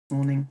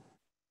morning.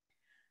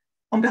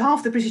 On behalf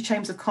of the British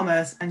Chambers of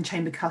Commerce and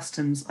Chamber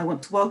Customs, I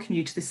want to welcome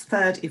you to this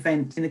third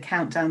event in the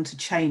Countdown to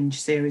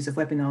Change series of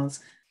webinars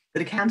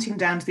that are counting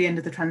down to the end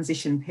of the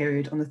transition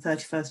period on the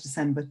 31st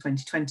December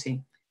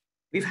 2020.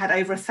 We've had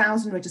over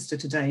 1,000 registered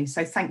today,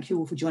 so thank you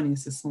all for joining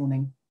us this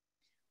morning.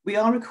 We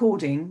are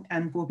recording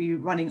and will be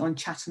running on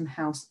Chatham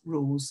House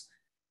rules.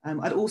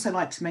 I'd also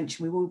like to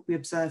mention we will be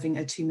observing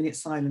a 2-minute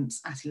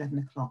silence at 11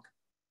 o'clock.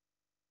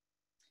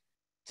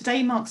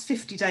 Today marks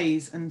 50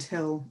 days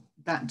until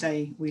that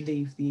day we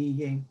leave the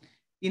EU.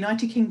 The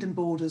United Kingdom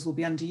borders will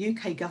be under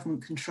UK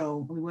government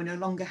control and we will no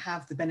longer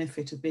have the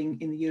benefit of being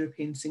in the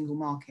European single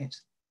market.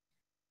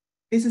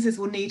 Businesses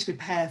will need to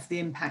prepare for the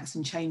impacts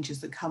and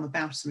changes that come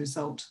about as a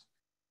result.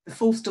 The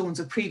false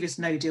dawns of previous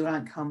no-deal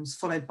outcomes,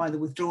 followed by the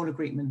withdrawal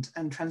agreement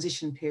and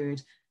transition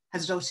period,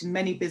 has resulted in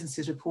many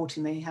businesses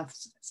reporting they have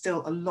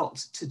still a lot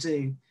to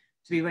do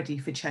to be ready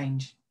for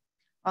change.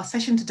 Our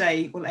session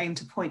today will aim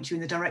to point you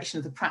in the direction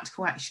of the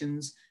practical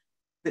actions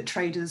that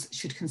traders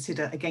should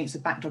consider against the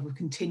backdrop of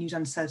continued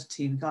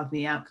uncertainty regarding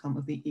the outcome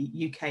of the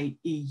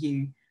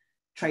UK-EU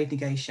trade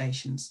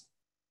negotiations.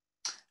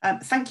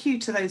 Thank you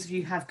to those of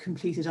you who have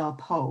completed our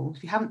poll.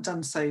 If you haven't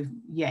done so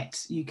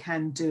yet, you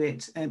can do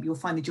it. You'll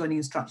find the joining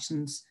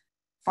instructions,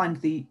 find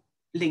the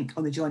link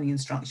on the joining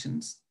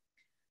instructions.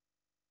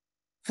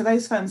 For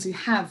those firms who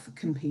have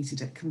completed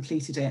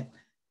it,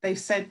 they've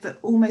said that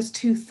almost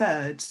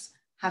 2/3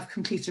 have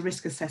completed a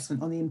risk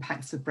assessment on the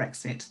impacts of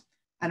Brexit,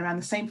 and around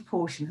the same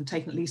proportion have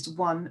taken at least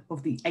one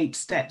of the 8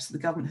 steps that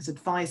the government has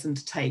advised them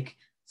to take,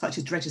 such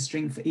as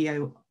registering for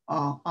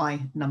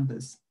EORI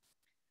numbers,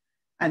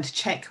 and to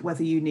check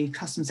whether you need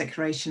customs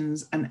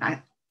declarations and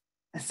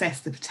assess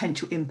the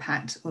potential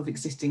impact of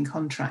existing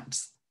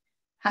contracts.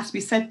 Has to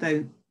be said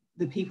though,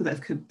 the people that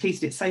have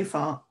completed it so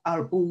far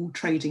are all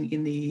trading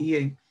in the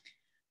EU.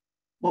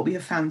 What we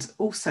have found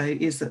also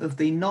is that of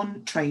the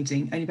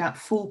non-trading, only about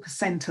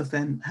 4% of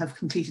them have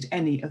completed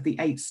any of the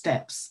 8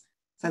 steps.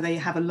 So they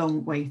have a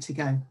long way to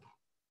go.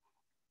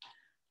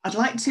 I'd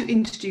like to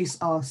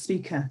introduce our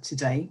speaker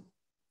today.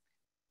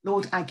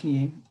 Lord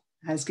Agnew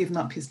has given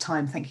up his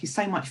time. Thank you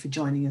so much for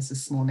joining us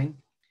this morning.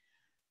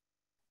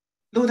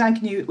 Lord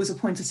Agnew was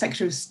appointed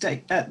Secretary of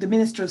State, the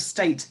Minister of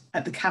State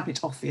at the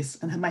Cabinet Office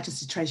and Her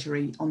Majesty's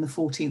Treasury on the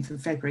 14th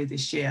of February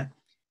this year.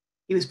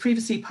 He was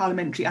previously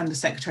Parliamentary Under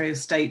Secretary of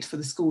State for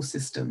the school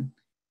system.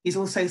 He's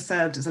also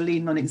served as a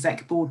lead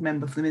non-exec board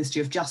member for the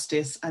Ministry of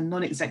Justice and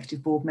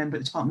non-executive board member at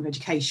the Department of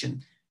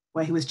Education,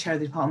 where he was chair of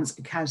the Department's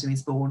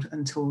Academies Board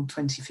until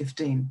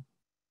 2015.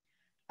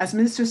 As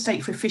Minister of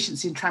State for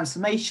Efficiency and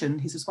Transformation,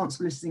 his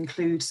responsibilities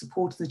include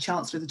support of the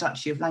Chancellor of the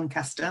Duchy of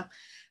Lancaster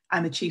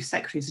and the Chief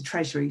Secretary of the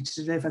Treasury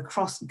to deliver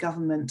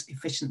cross-government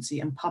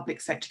efficiency and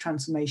public sector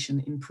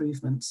transformation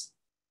improvements.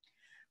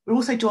 We're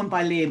also joined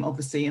by Liam,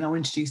 obviously, and I'll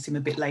introduce him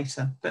a bit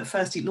later. But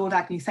firstly, Lord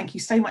Agnew, thank you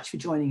so much for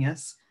joining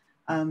us.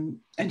 And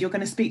you're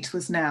going to speak to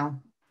us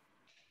now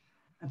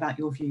about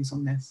your views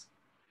on this.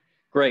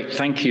 Great,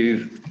 thank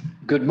you.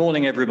 Good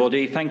morning,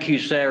 everybody. Thank you,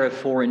 Sarah,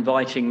 for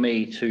inviting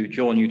me to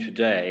join you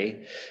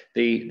today.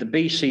 The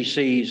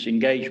BCC's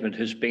engagement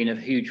has been of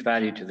huge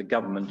value to the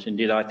government.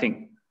 Indeed, I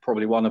think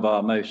probably one of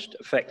our most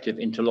effective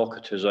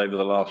interlocutors over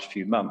the last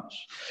few months.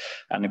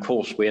 And of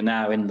course, we are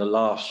now in the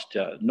last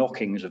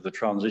knockings of the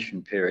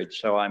transition period.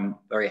 So I'm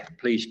very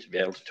pleased to be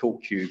able to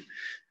talk to you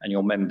and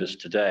your members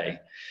today.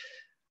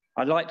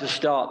 I'd like to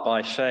start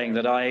by saying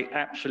that I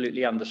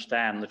absolutely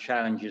understand the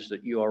challenges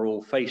that you are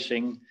all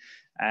facing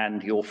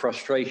and your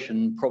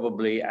frustration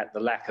probably at the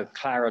lack of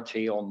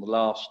clarity on the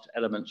last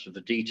elements of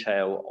the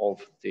detail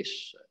of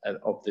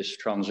this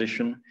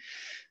transition.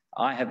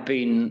 I have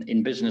been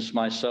in business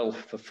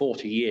myself for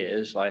 40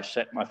 years. I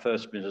set my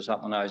first business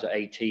up when I was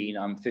 18.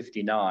 I'm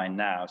 59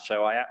 now.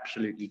 So I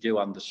absolutely do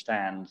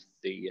understand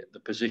the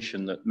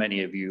position that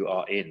many of you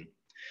are in.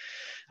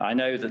 I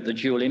know that the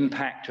dual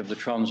impact of the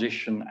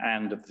transition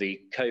and of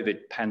the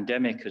COVID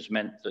pandemic has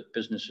meant that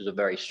businesses are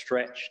very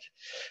stretched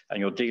and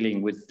you're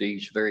dealing with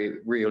these very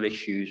real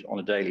issues on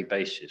a daily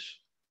basis.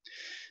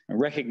 And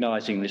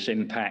recognizing this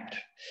impact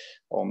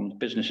on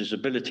businesses'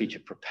 ability to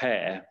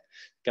prepare,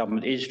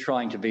 government is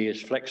trying to be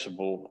as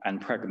flexible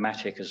and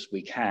pragmatic as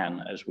we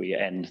can as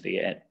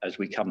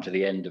we come to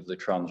the end of the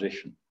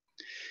transition.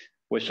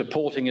 We're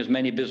supporting as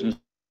many businesses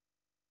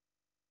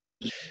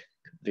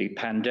the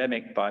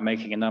pandemic by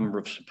making a number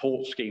of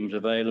support schemes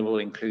available,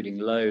 including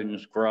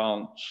loans,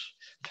 grants,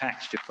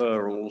 tax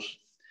deferrals,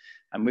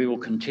 and we will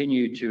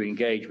continue to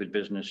engage with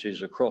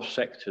businesses across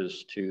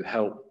sectors to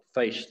help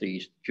face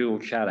these dual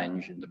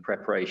challenge in the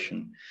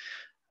preparation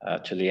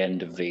to the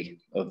end of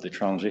the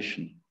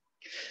transition.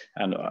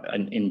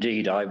 And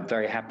indeed, I'm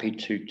very happy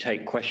to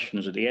take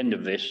questions at the end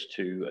of this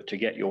to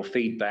get your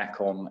feedback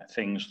on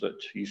things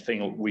that you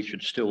think we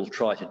should still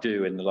try to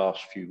do in the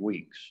last few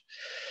weeks.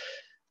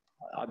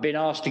 I've been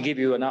asked to give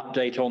you an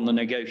update on the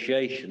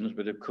negotiations,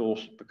 but of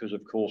course, because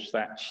of course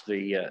that's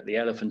the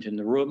elephant in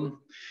the room.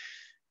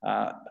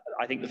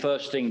 I think the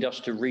first thing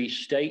just to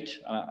restate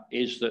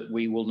is that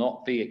we will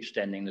not be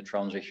extending the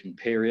transition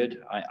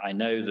period. I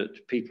know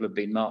that people have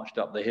been marched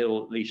up the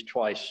hill at least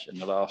twice in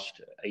the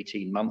last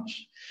 18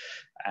 months,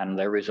 and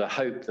there is a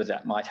hope that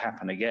that might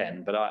happen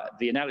again. But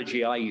the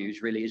analogy I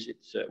use really is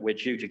we're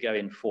due to go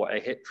in for a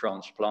hip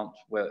transplant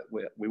where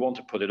we want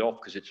to put it off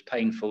because it's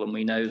painful and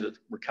we know that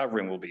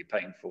recovering will be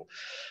painful.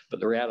 But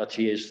the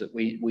reality is that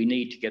we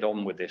need to get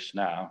on with this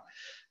now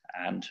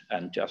and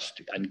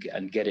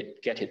get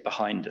it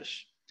behind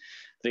us.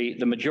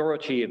 The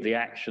majority of the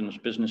actions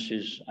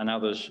businesses and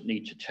others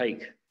need to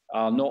take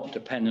are not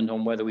dependent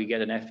on whether we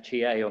get an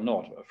FTA or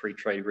not, a free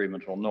trade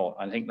agreement or not.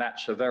 I think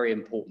that's a very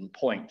important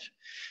point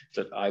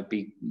that I'd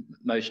be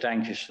most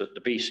anxious that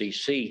the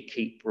BCC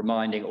keep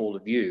reminding all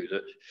of you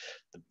that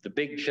the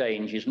big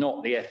change is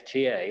not the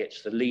FTA,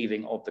 it's the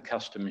leaving of the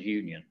customs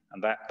union.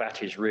 And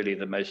that is really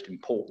the most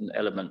important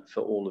element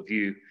for all of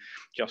you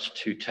just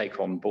to take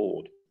on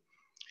board.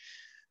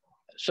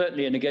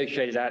 Certainly a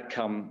negotiated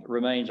outcome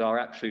remains our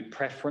absolute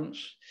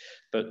preference,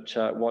 but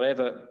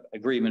whatever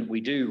agreement we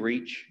do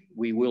reach,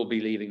 we will be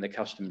leaving the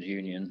customs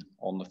union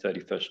on the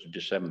 31st of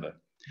December.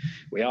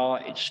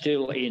 It's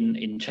still in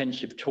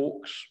intensive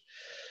talks,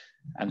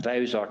 and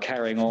those are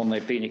carrying on.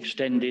 They've been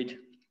extended.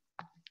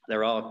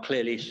 There are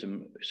clearly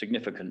some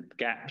significant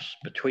gaps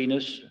between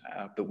us,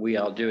 but we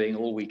are doing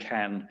all we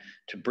can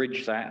to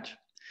bridge that.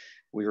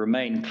 We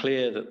remain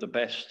clear that the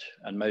best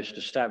and most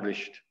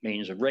established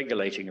means of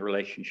regulating a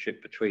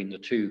relationship between the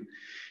two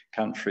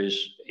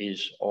countries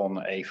is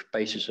on a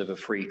basis of a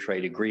free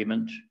trade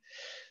agreement.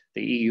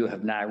 The EU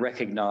have now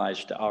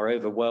recognized our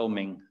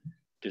overwhelming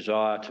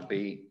desire to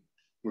be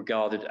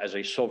regarded as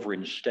a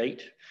sovereign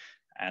state,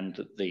 and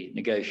that the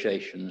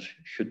negotiations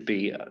should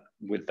be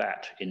with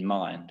that in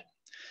mind.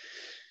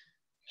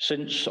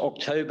 Since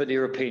October, the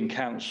European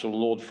Council,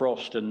 Lord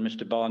Frost and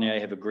Mr. Barnier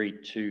have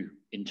agreed to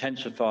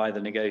intensify the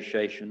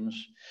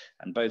negotiations,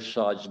 and both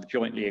sides have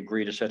jointly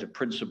agreed a set of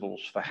principles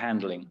for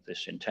handling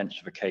this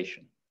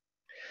intensification.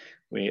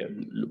 We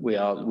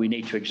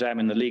need to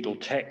examine the legal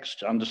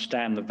text,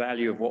 understand the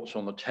value of what's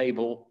on the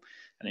table,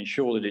 and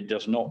ensure that it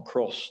does not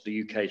cross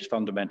the UK's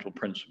fundamental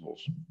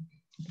principles.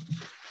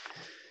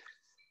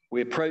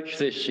 We approach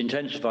this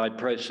intensified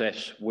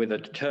process with a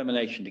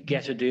determination to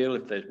get a deal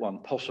if there's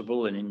one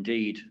possible, and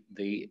indeed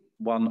the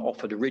one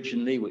offered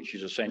originally, which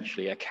is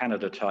essentially a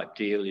Canada-type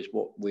deal, is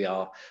what we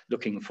are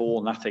looking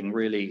for, nothing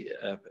really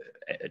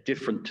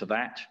different to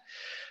that.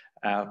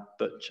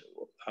 But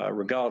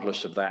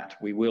regardless of that,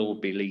 we will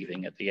be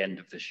leaving at the end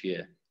of this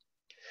year.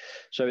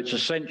 So it's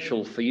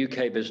essential for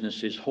UK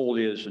businesses,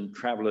 hauliers and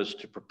travellers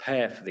to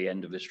prepare for the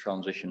end of this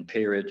transition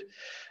period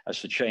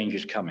as the change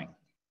is coming.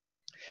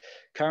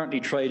 Currently,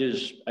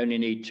 traders only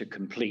need to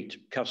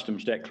complete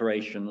customs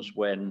declarations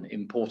when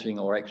importing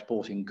or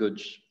exporting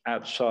goods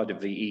outside of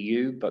the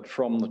EU, but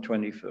from the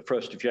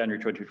 1st of January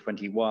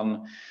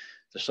 2021,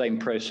 the same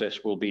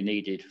process will be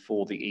needed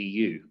for the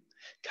EU,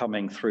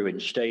 coming through in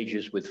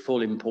stages with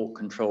full import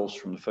controls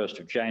from the 1st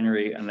of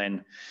January and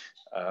then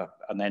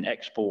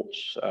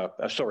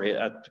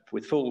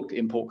with full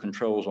import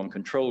controls on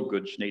controlled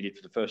goods needed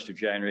for the 1st of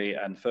January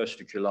and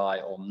 1st of July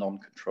on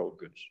non-controlled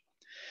goods.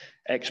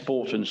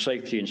 Export and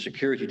safety and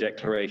security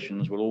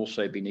declarations will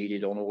also be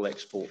needed on all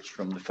exports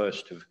from the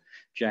 1st of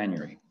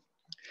January.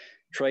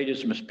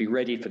 Traders must be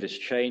ready for this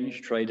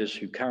change. Traders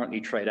who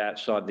currently trade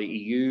outside the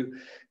EU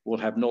will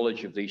have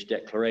knowledge of these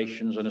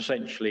declarations, and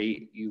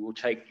essentially you will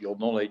take your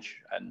knowledge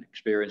and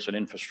experience and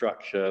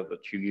infrastructure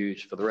that you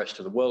use for the rest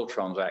of the world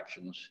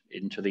transactions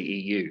into the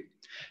EU.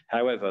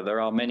 However, there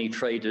are many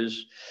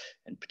traders,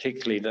 and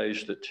particularly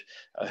those that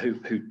who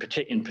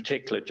in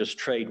particular just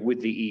trade with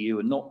the EU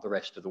and not the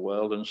rest of the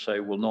world, and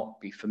so will not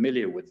be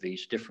familiar with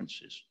these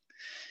differences.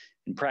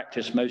 In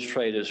practice, most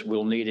traders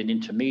will need an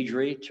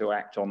intermediary to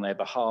act on their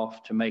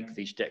behalf to make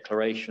these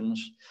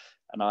declarations.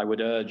 And I would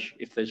urge,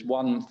 if there's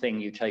one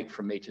thing you take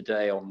from me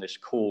today on this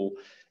call,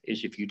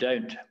 is if you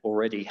don't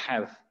already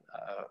have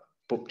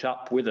booked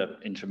up with an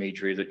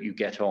intermediary, that you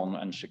get on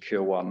and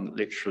secure one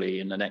literally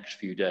in the next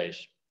few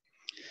days.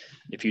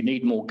 If you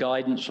need more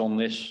guidance on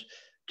this,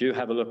 do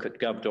have a look at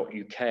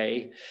gov.uk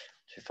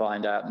to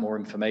find out more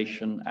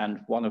information.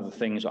 And one of the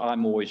things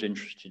I'm always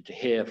interested to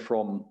hear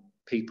from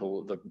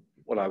people,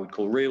 what I would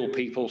call real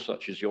people,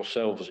 such as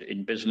yourselves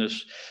in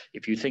business,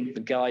 if you think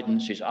the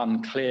guidance is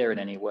unclear in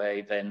any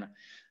way, then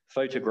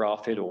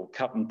photograph it or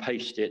cut and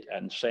paste it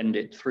and send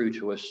it through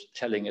to us,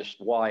 telling us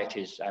why it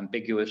is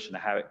ambiguous and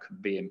how it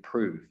could be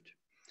improved.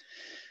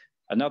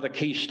 Another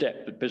key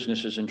step that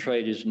businesses and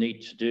traders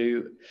need to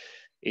do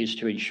is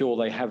to ensure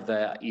they have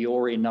their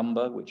EORI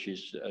number, which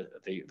is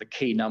the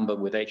key number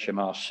with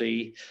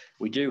HMRC.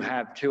 We do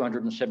have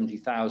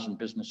 270,000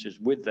 businesses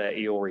with their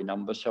EORI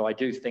number, so I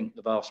do think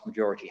the vast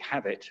majority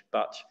have it,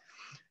 but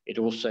it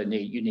also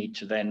you need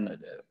to then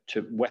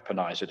to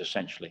weaponize it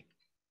essentially.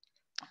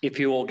 If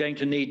you're going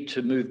to need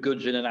to move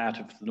goods in and out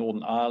of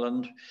Northern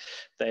Ireland,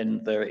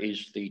 then there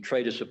is the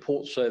Trader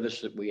Support Service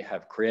that we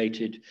have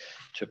created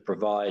to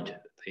provide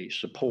the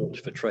support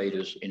for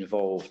traders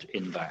involved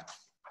in that.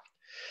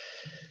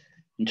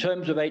 In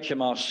terms of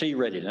HMRC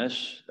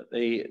readiness,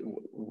 the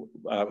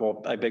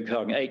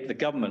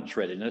government's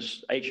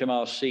readiness,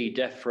 HMRC,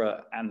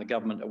 DEFRA and the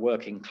government are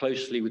working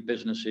closely with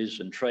businesses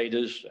and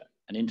traders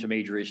and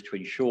intermediaries to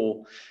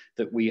ensure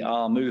that we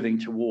are moving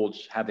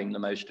towards having the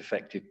most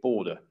effective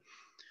border.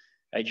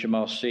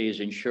 HMRC is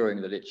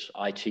ensuring that its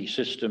IT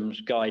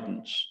systems,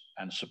 guidance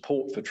and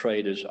support for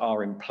traders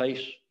are in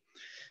place.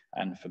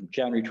 And from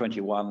January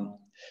 21,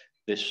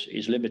 this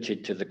is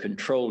limited to the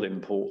controlled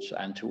imports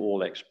and to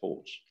all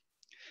exports.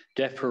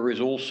 DEFRA is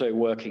also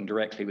working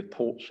directly with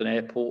ports and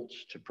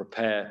airports to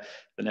prepare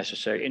the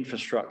necessary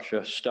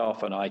infrastructure,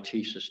 staff and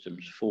IT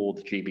systems for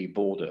the GB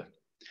border.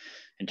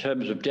 In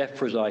terms of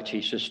DEFRA's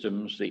IT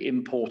systems, the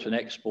import and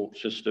export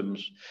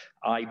systems,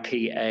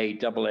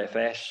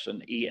 IPA-FFS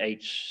and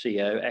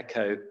EHCO,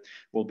 ECHO,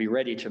 will be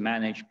ready to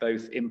manage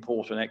both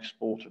import and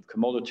export of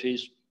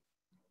commodities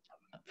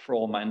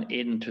from and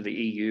into the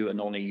EU and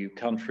non-EU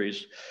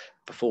countries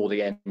before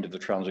the end of the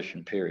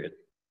transition period.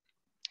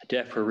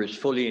 DEFRA is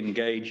fully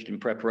engaged in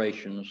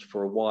preparations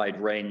for a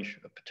wide range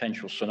of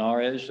potential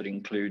scenarios that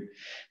include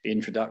the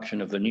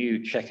introduction of the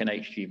new Check-in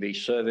HGV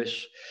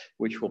service,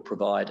 which will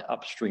provide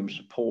upstream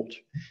support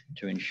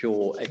to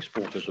ensure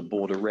exporters are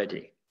border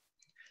ready.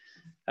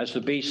 As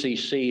the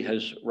BCC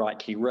has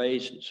rightly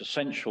raised, it's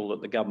essential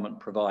that the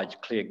government provides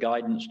clear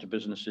guidance to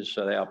businesses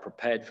so they are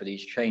prepared for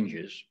these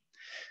changes.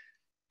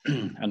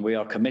 And we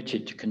are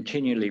committed to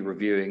continually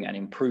reviewing and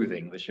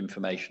improving this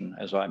information,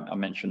 as I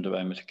mentioned a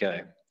moment ago.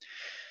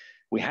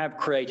 We have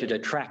created a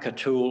tracker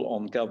tool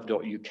on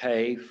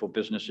gov.uk for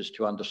businesses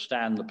to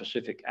understand the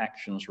specific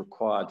actions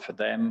required for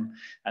them.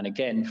 And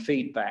again,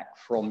 feedback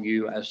from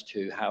you as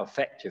to how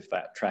effective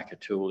that tracker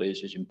tool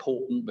is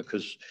important,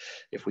 because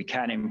if we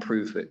can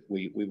improve it,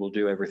 we will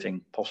do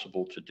everything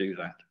possible to do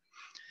that.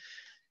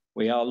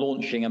 We are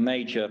launching a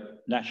major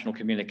national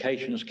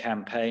communications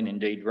campaign,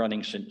 indeed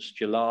running since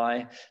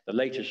July. The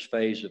latest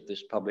phase of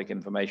this public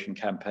information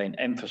campaign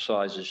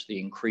emphasises the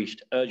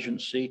increased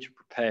urgency to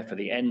prepare for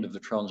the end of the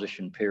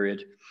transition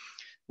period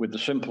with the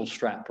simple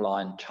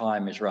strapline,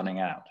 time is running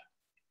out.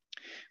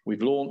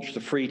 We've launched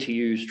the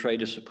free-to-use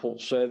trader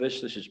support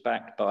service. This is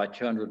backed by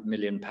 £200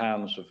 million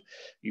of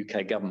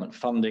UK government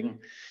funding.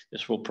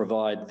 This will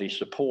provide the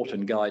support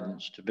and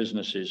guidance to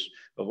businesses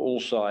of all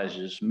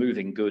sizes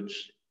moving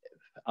goods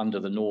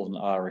under the Northern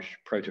Irish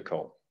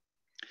Protocol.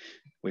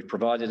 We've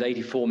provided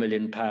 £84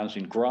 million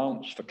in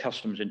grants for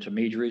customs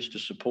intermediaries to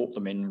support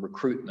them in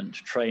recruitment,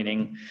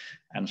 training,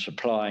 and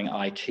supplying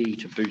IT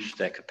to boost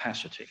their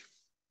capacity.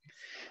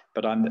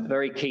 But I'm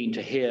very keen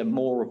to hear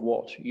more of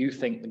what you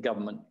think the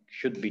government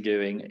should be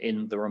doing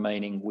in the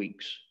remaining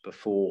weeks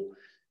before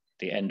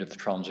the end of the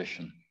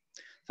transition.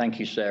 Thank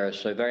you, Sarah.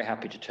 So very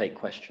happy to take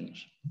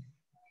questions.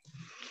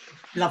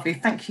 Lovely.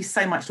 Thank you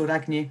so much, Lord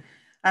Agnew.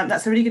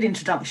 That's a really good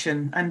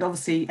introduction, and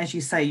obviously, as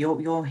you say,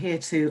 you're here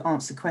to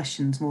answer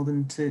questions more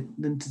than to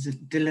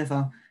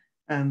deliver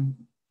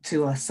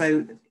to us.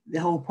 So the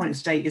whole point of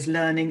today is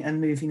learning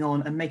and moving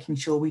on and making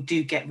sure we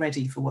do get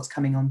ready for what's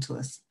coming on to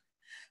us.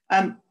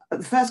 The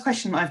first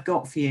question I've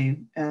got for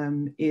you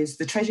is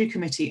the Treasury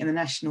Committee and the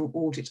National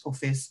Audit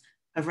Office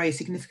have raised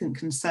significant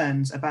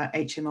concerns about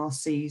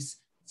HMRC's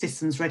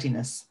systems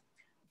readiness.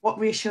 What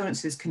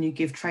reassurances can you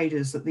give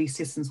traders that these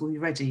systems will be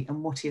ready,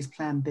 and what is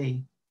Plan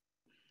B?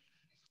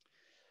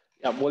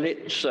 Yeah, well,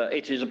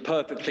 it is a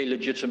perfectly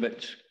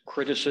legitimate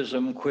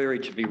query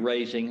to be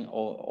raising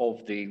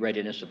of the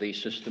readiness of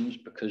these systems,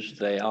 because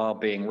they are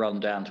being run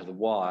down to the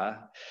wire.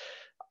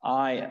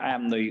 I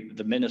am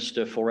the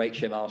Minister for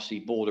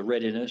HMRC Border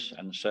Readiness,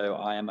 and so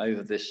I am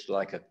over this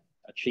like a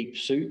cheap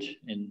suit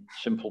in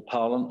simple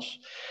parlance.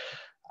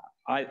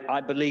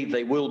 I believe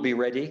they will be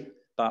ready,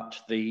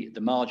 but the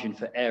margin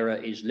for error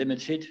is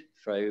limited.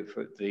 So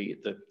for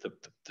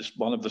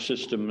one of the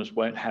systems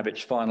won't have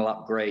its final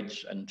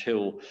upgrades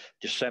until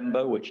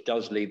December, which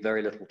does leave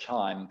very little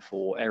time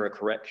for error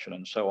correction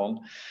and so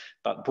on.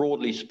 But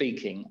broadly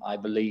speaking, I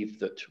believe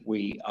that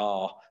we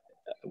are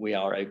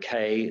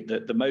okay.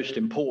 The most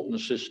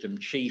important system,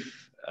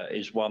 Chief,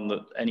 is one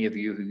that any of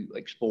you who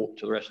export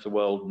to the rest of the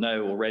world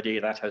know already.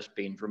 That has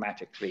been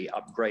dramatically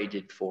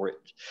upgraded for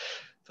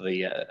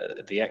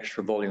the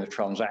extra volume of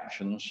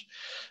transactions.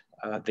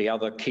 The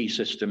other key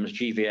systems,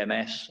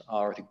 GVMS,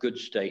 are at a good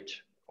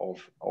state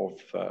of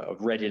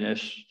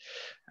readiness.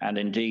 And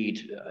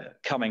indeed,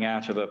 coming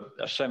out of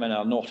a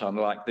seminar not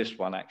unlike this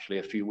one, actually,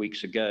 a few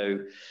weeks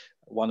ago,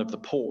 one of the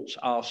ports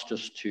asked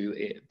us to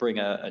bring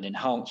an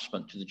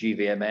enhancement to the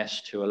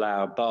GVMS to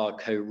allow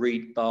barcode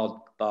reading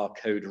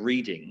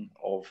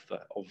of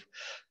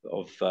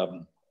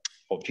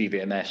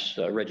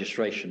GVMS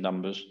registration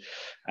numbers,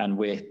 and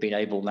we've been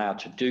able now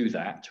to do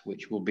that,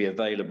 which will be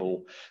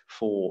available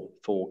for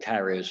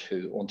carriers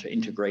who want to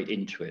integrate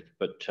into it.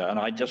 But and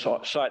I just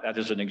cite that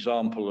as an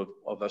example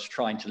of us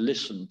trying to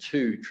listen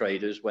to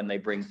traders when they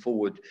bring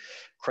forward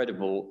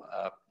credible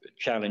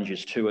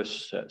challenges to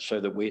us, so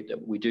that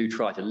we do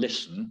try to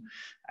listen,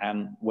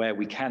 and where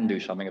we can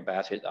do something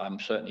about it, I'm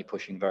certainly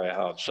pushing very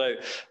hard. So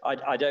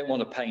I don't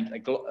want to paint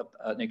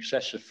an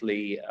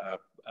excessively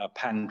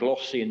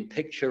Panglossian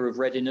picture of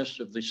readiness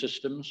of the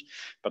systems,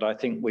 but I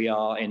think we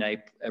are in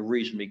a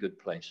reasonably good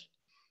place.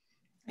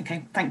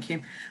 Okay, thank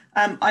you.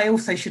 I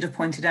also should have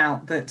pointed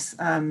out that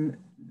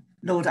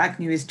Lord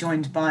Agnew is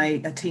joined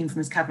by a team from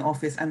his Cabinet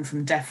Office and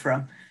from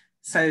DEFRA.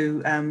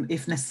 So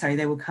if necessary,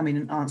 they will come in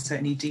and answer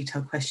any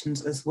detailed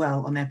questions as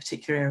well on their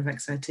particular area of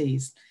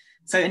expertise.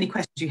 So any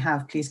questions you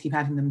have, please keep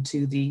adding them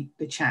to the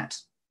chat.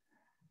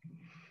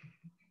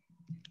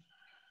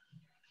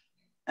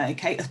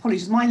 Okay,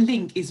 apologies, my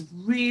link is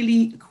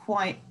really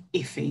quite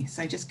iffy.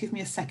 So just give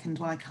me a second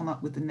while I come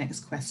up with the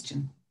next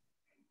question.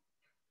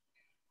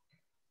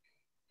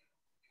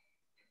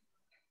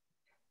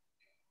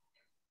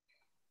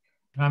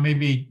 Can I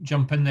maybe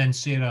jump in then,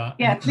 Sarah?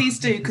 Yeah, please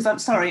do, because I'm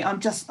sorry, I've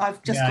just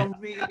gone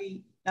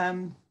really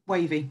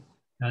wavy.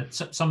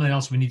 Something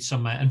else we need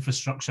some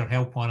infrastructure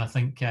help on. I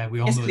think we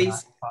all know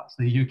that parts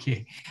of the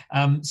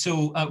UK.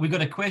 So we've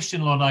got a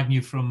question, Lord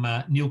Agnew, from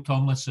Neil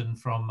Tomlinson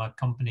from a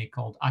company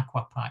called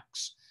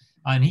Aquapax.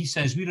 And he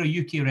says, we're a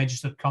UK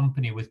registered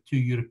company with 2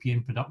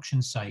 European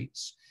production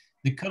sites.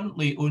 They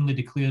currently only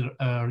declare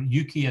our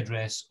UK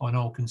address on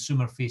all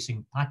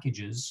consumer-facing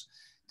packages,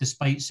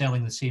 despite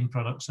selling the same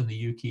products in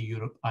the UK,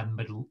 Europe and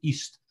Middle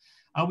East.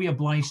 Are we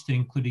obliged to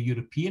include a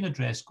European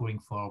address going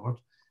forward?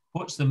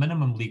 What's the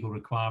minimum legal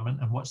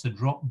requirement and what's the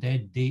drop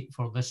dead date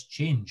for this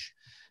change?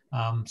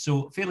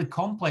 So fairly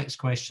complex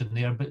question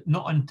there, but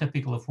not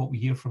untypical of what we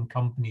hear from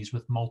companies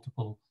with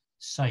multiple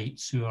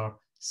sites who are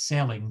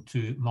selling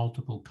to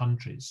multiple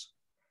countries.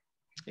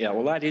 Yeah,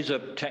 well, that is a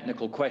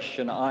technical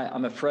question.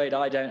 I'm afraid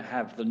I don't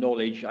have the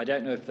knowledge. I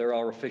don't know if there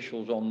are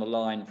officials on the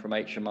line from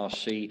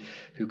HMRC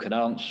who can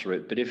answer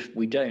it, but if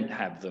we don't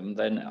have them,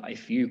 then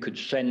if you could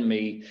send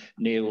me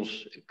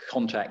Neil's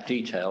contact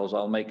details,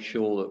 I'll make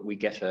sure that we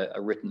get a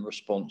written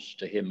response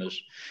to him as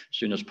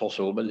soon as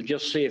possible. But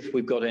just see if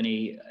we've got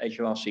any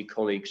HMRC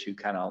colleagues who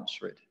can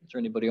answer it. Is there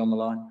anybody on the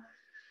line?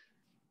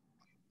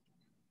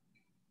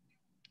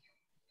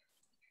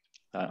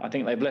 I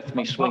think they've left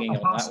me swinging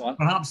on that one.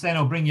 Perhaps then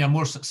I'll bring you a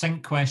more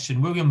succinct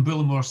question. William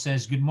Bullimore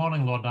says, good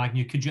morning, Lord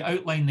Agnew. Could you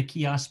outline the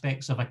key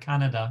aspects of a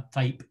Canada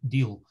type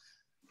deal?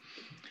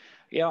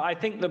 Yeah, I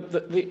think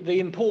the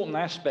important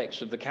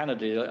aspects of the Canada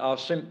deal are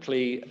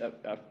simply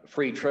a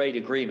free trade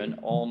agreement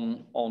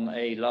on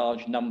a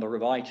large number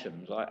of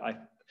items.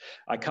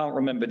 I can't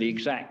remember the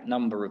exact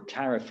number of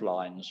tariff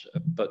lines,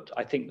 but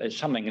I think there's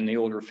something in the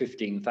order of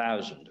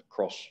 15,000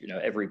 across,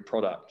 every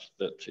product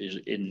that is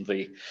in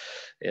the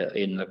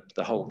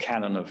whole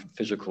canon of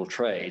physical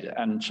trade.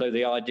 And so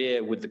the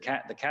idea with the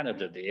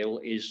Canada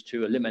deal is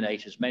to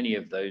eliminate as many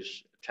of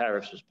those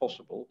tariffs as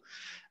possible,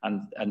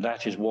 and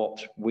that is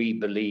what we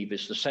believe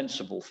is the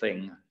sensible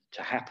thing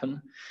to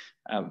happen.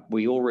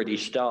 We already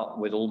start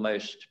with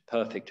almost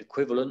perfect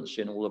equivalence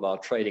in all of our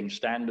trading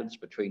standards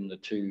between the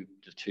two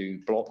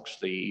blocks,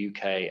 the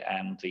UK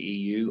and the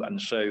EU,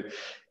 and so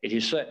it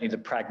is certainly the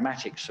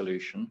pragmatic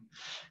solution.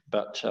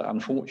 But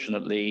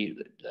unfortunately,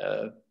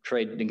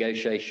 trade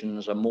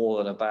negotiations are more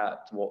than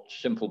about what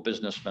simple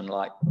businessmen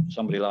like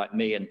somebody like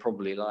me and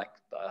probably like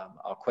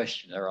our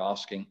questioner are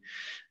asking.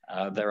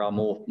 There are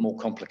more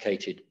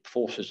complicated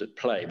forces at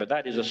play, but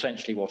that is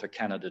essentially what a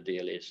Canada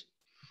deal is.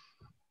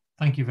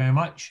 Thank you very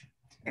much.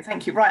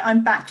 Thank you. Right,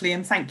 I'm back,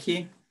 Liam. Thank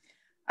you.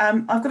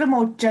 I've got a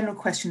more general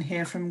question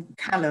here from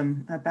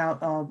Callum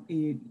about our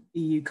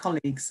EU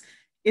colleagues.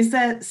 Is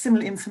there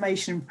similar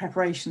information and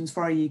preparations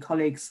for our EU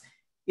colleagues?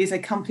 Is a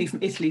company from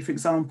Italy, for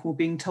example,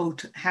 being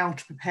told how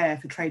to prepare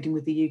for trading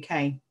with the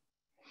UK?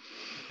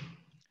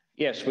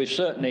 Yes, we're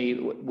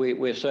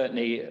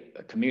certainly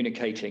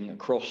communicating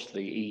across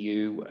the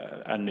EU,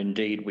 and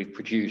indeed we've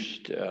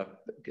produced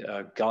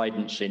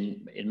guidance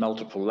in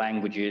multiple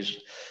languages.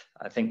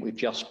 I think we've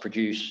just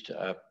produced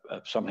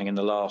something in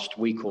the last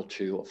week or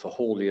two for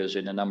hauliers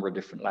in a number of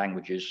different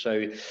languages.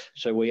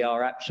 So we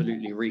are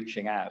absolutely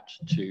reaching out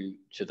to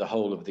the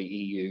whole of the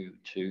EU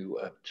to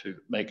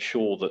make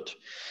sure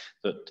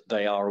that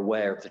they are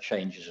aware of the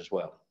changes as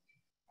well.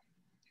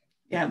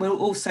 Yeah, well,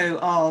 also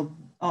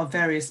our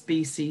various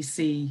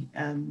BCC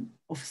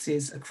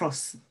offices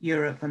across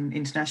Europe and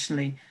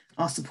internationally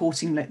are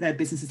supporting their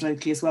businesses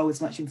locally as well with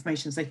as much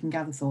information as they can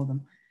gather for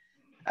them.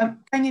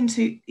 Going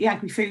into the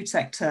agri-food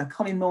sector,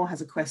 Colin Moore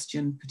has a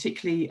question,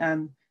 particularly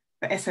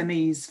for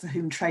SMEs for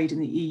whom trade in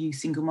the EU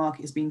single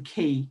market has been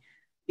key.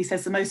 He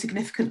says the most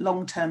significant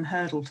long-term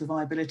hurdle to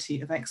viability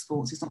of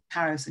exports is not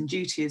tariffs and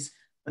duties,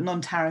 but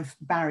non-tariff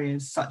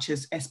barriers such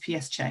as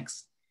SPS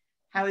checks.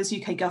 How is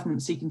UK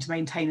government seeking to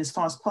maintain as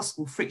far as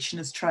possible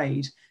frictionless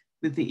trade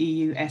with the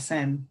EU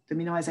SM, the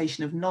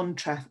minimisation of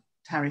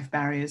non-tariff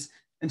barriers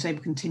and to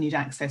enable continued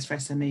access for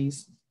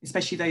SMEs,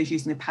 especially those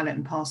using the pallet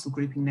and parcel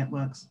grouping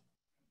networks?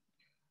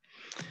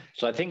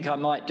 So I think I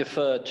might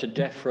defer to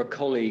DEFRA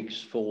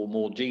colleagues for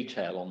more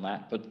detail on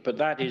that, but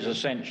that is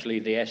essentially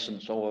the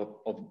essence of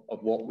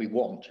what we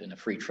want in a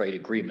free trade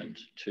agreement,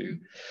 to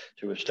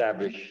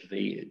establish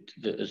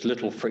as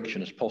little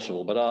friction as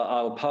possible. But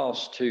I'll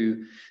pass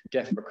to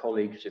DEFRA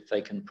colleagues if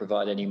they can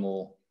provide any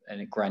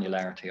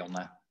granularity on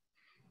that.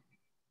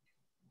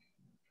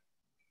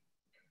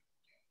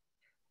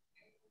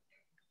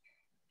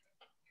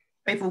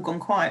 They've all gone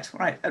quiet.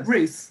 Right,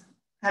 Ruth,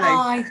 hello.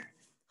 Hi.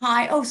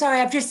 Hi. Oh,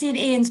 sorry, I've just seen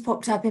Ian's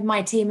popped up in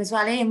my team as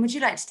well. Ian, would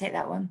you like to take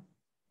that one?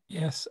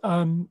 Yes.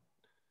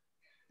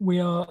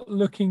 We are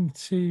looking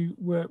to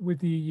work with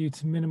the EU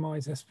to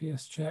minimise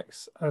SPS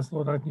checks, as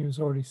Lord Agnew has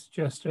already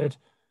suggested,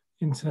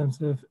 in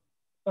terms of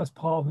as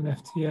part of an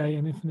FTA,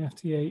 and if an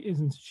FTA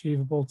isn't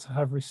achievable, to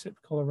have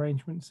reciprocal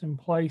arrangements in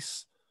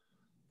place.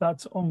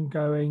 That's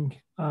ongoing,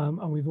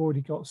 and we've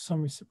already got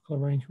some reciprocal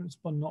arrangements,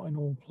 but not in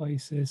all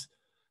places.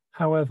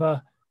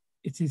 However,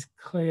 it is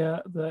clear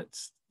that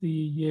the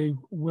EU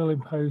will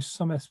impose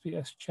some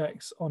SPS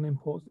checks on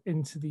imports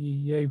into the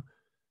EU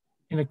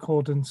in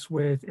accordance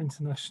with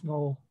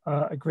international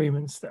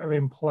agreements that are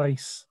in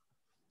place.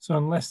 So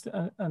unless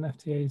an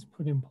FTA is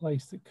put in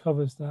place that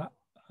covers that,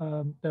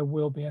 there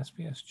will be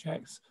SPS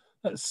checks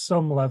at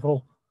some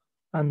level,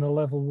 and the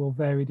level will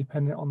vary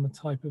depending on the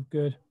type of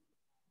good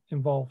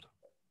involved.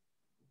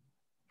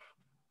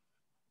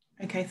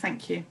 Okay,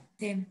 thank you.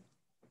 Tim.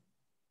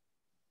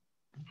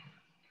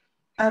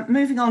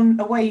 Moving on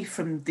away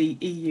from the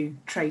EU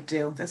trade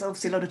deal, there's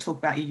obviously a lot of talk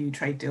about EU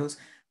trade deals,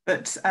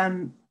 but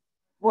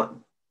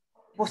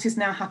what is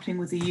now happening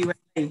with the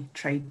USA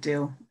trade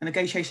deal? Are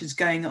negotiations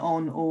going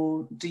on,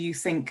 or do you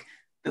think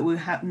that we'll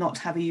not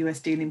have a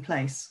US deal in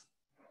place?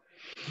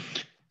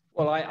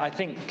 Well, I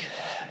think,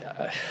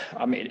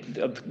 I mean,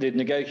 the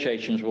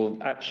negotiations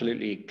will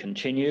absolutely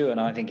continue,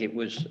 and I think it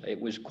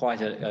was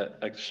quite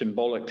a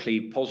symbolically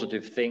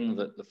positive thing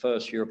that the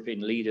first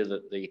European leader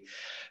that the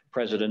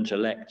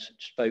President-elect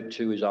spoke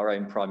to is our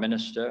own Prime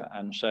Minister,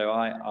 and so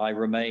I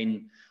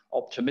remain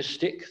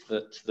optimistic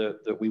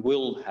that we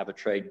will have a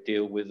trade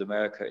deal with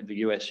America and the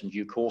US in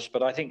due course,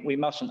 but I think we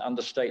mustn't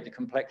understate the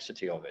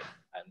complexity of it,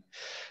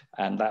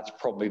 and that's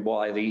probably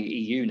why the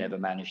EU never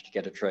managed to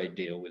get a trade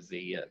deal with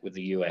the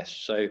US.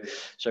 So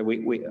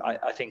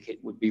I think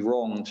it would be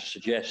wrong to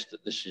suggest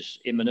that this is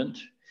imminent.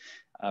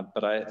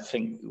 But I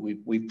think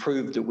we've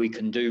proved that we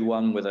can do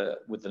one with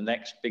the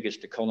next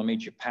biggest economy,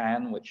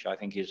 Japan, which I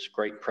think is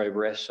great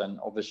progress. And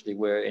obviously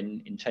we're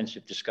in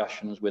intensive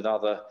discussions with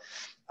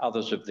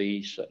others of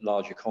these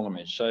large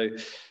economies. So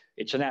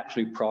it's an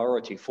absolute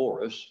priority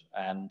for us,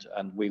 and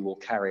we will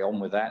carry on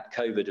with that.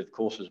 COVID, of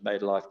course, has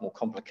made life more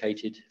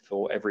complicated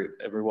for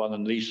everyone.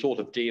 And these sort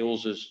of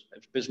deals, as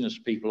business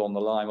people on the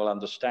line will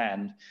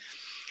understand,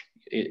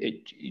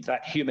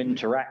 that human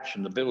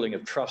interaction, the building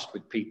of trust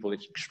with people,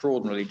 it's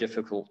extraordinarily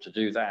difficult to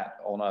do that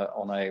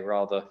on a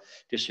rather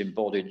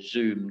disembodied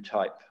Zoom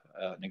type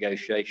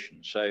negotiation.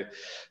 So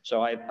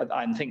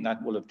I think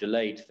that will have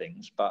delayed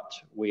things, but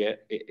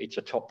it's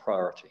a top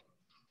priority.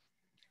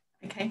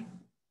 Okay,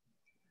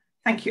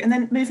 thank you. And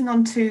then moving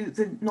on to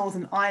the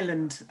Northern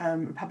Ireland,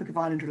 Republic of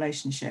Ireland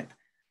relationship.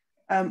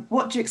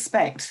 What do you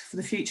expect for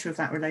the future of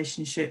that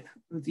relationship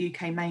with the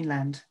UK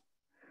mainland?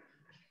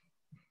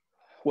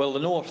 Well, the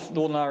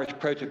Northern Irish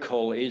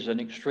Protocol is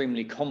an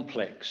extremely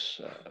complex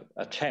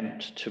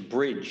attempt to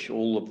bridge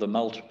all of the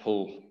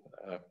multiple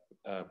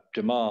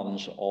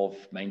demands of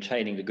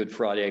maintaining the Good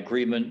Friday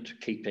Agreement,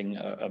 keeping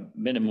a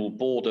minimal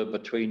border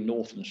between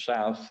North and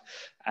South,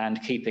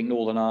 and keeping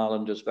Northern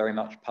Ireland as very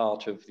much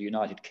part of the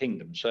United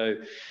Kingdom. So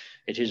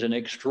it is an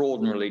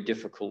extraordinarily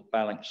difficult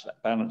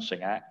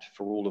balancing act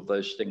for all of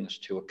those things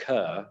to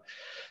occur.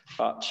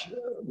 But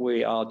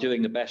we are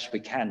doing the best we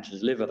can to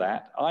deliver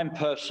that. I'm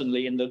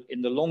personally, in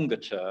the longer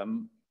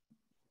term,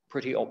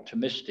 pretty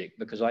optimistic,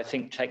 because I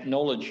think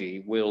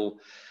technology will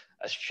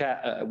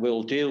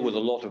deal with a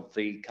lot of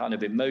the kind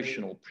of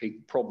emotional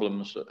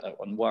problems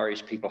and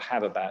worries people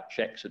have about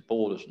checks at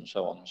borders and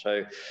so on.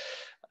 So,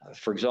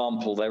 for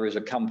example, there is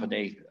a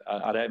company,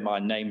 I don't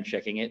mind name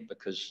checking it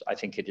because I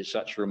think it is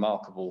such a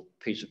remarkable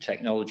piece of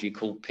technology,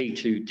 called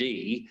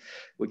P2D,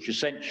 which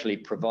essentially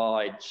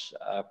provides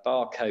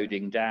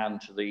barcoding down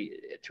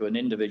to an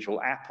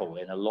individual apple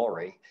in a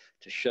lorry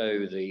to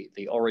show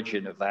the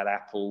origin of that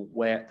apple,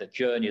 where the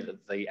journey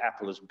that the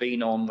apple has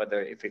been on,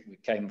 whether if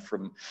it came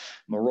from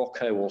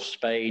Morocco or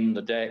Spain,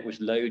 the day it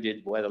was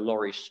loaded, where the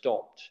lorry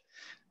stopped.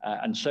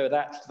 And so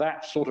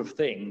that sort of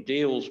thing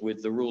deals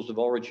with the rules of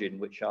origin,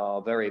 which are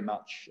very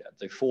much at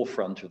the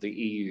forefront of the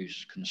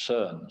EU's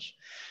concerns.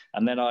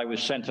 And then I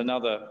was sent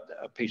another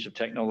piece of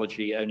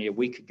technology only a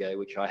week ago,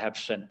 which I have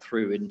sent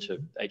through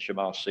into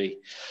HMRC,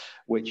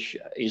 which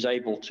is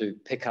able to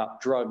pick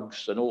up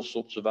drugs and all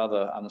sorts of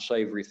other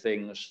unsavory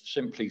things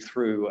simply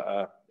through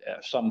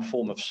some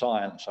form of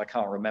science. I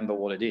can't remember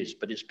what it is,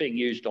 but it's being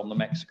used on the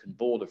Mexican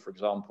border, for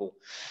example.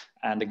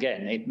 And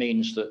again, it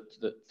means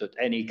that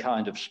any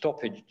kind of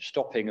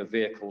stopping of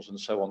vehicles and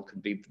so on can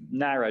be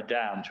narrowed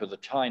down to the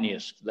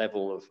tiniest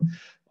level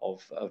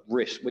of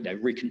risk. You know,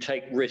 we can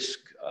take risk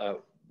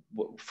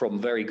from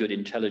very good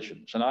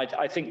intelligence. And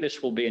I think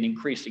this will be an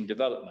increasing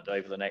development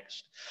over the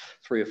next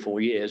 3 or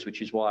 4 years,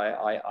 which is why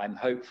I'm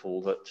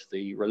hopeful that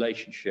the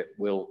relationship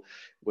will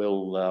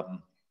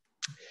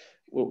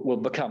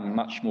become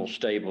much more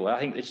stable. I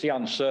think it's the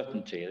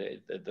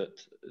uncertainty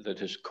that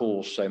has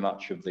caused so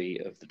much of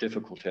the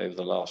difficulty over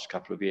the last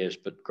couple of years,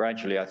 but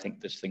gradually I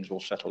think things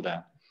will settle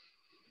down.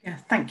 Yeah,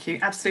 thank you.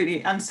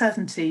 Absolutely.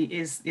 Uncertainty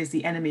is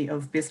the enemy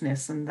of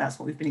business, and that's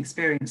what we've been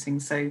experiencing.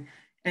 So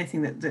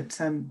anything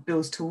that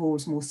builds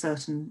towards more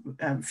certain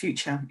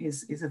future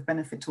is of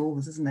benefit to all of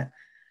us, isn't it?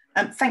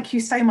 Thank you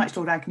so much,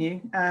 Lord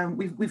Agnew.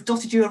 We've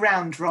dotted you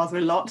around rather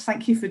a lot.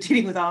 Thank you for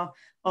dealing with our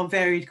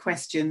varied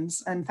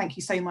questions, and thank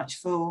you so much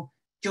for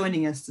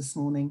joining us this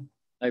morning.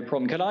 No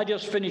problem. Can I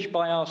just finish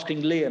by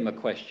asking Liam a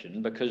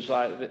question? Because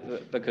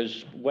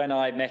when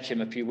I met him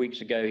a few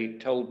weeks ago, he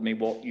told me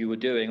what you were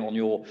doing on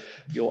your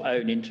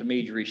own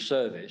intermediary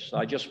service.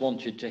 I just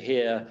wanted to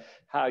hear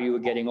how you were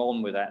getting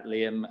on with that,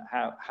 Liam.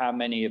 How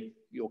many of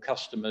your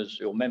customers,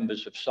 your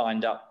members, have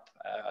signed up?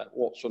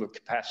 What sort of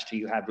capacity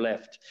you have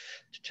left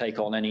to take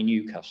on any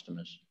new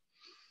customers?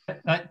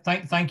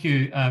 Thank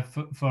you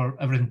for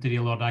everything today,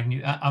 Lord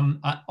Agnew.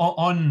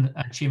 On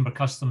Chamber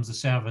Customs, the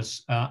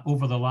service,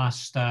 over the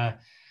last, I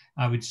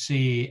would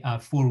say,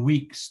 4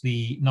 weeks,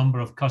 the number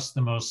of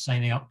customers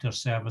signing up to our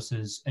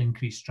services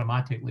increased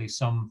dramatically.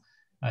 Some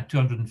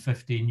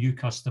 250 new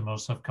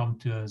customers have come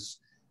to us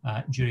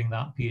during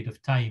that period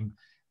of time.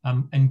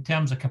 In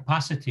terms of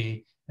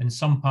capacity, in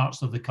some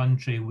parts of the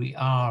country, we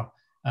are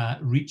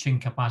reaching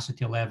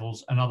capacity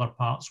levels. In other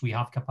parts, we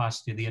have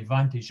capacity. The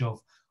advantage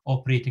of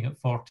operating at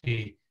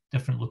 40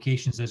 different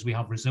locations is we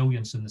have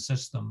resilience in the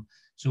system.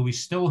 So we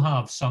still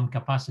have some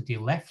capacity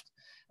left,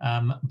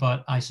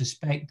 but I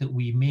suspect that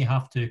we may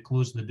have to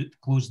close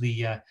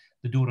the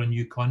door on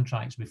new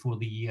contracts before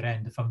the year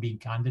end, if I'm being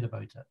candid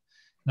about it.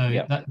 Now,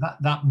 yep.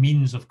 that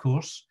means, of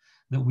course,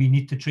 that we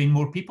need to train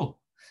more people.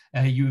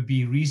 You would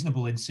be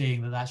reasonable in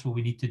saying that that's what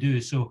we need to do.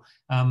 So,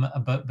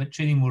 but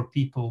training more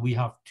people, we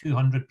have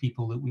 200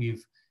 people that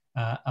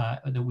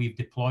we've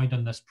deployed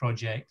on this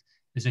project.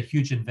 Is a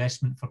huge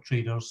investment for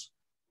traders.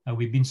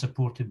 We've been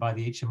supported by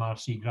the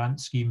HMRC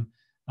grant scheme,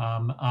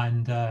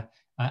 and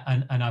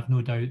I've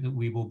no doubt that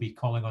we will be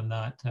calling on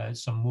that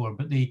some more.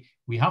 But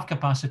we have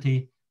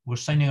capacity. We're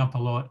signing up a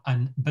lot,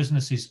 and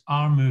businesses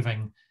are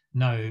moving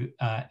now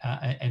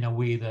in a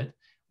way that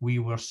we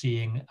were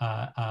seeing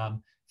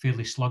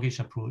fairly sluggish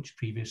approach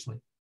previously.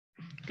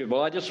 Good.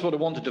 Well, I just sort of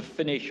wanted to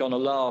finish on a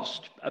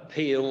last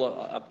appeal,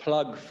 a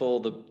plug for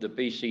the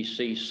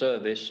BCC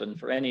service, and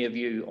for any of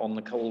you on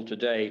the call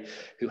today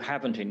who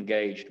haven't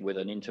engaged with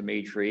an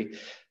intermediary,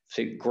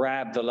 to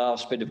grab the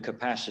last bit of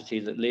capacity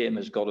that Liam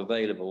has got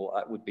available.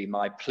 That would be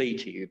my plea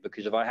to you,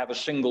 because if I have a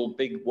single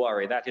big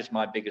worry, that is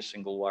my biggest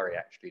single worry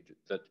actually,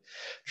 that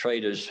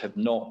traders have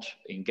not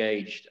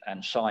engaged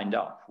and signed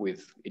up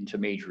with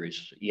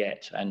intermediaries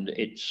yet. And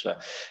it's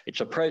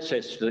a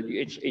process that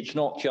it's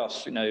not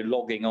just, you know,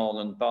 logging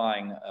on and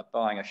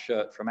buying a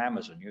shirt from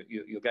Amazon.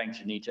 You're going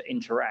to need to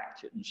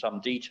interact in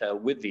some detail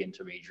with the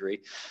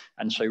intermediary.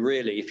 And so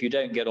really, if you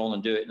don't get on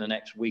and do it in the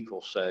next week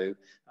or so,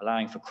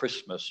 allowing for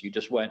Christmas, you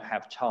just won't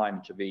have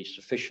time to be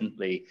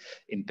sufficiently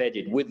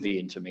embedded with the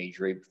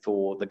intermediary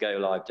for the go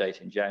live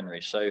date in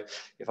January. So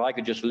if I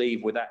could just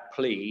leave with that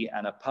plea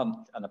and a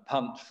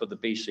punt for the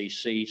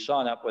BCC,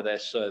 sign up with their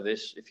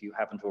service if you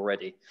haven't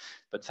already.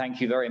 But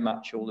thank you very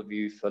much, all of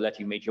you, for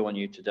letting me join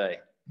you today.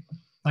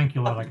 Thank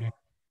you, Lord Agnew.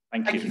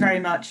 Thank you very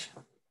much.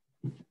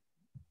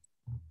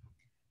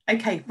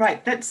 Okay,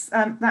 right, that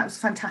was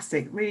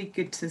fantastic. Really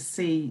good to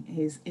see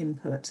his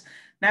input.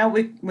 Now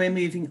we're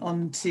moving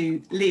on to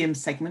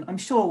Liam's segment. I'm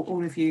sure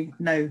all of you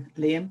know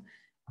Liam,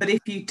 but if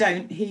you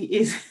don't, he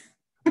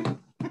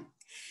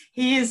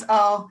is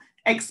our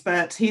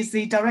expert. He's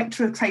the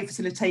Director of Trade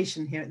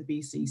Facilitation here at the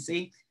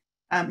BCC.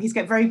 He's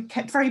kept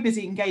very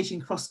busy engaging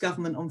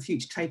cross-government on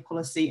future trade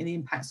policy and the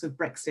impacts of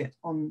Brexit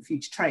on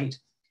future trade.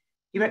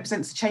 He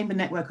represents the Chamber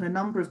network on a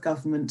number of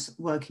government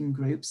working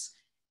groups,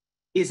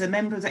 is a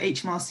member of the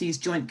HMRC's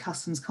Joint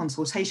Customs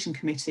Consultation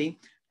Committee,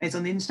 is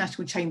on the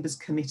International Chambers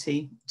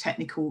Committee,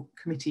 Technical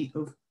Committee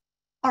of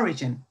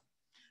Origin.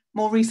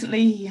 More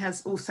recently, he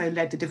has also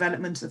led the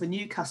development of a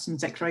new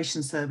customs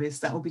declaration service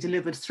that will be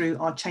delivered through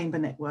our Chamber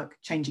network,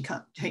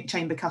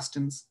 Chamber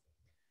Customs.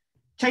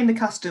 Chamber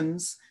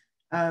Customs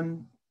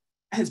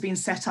has been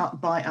set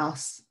up by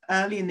us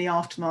early in the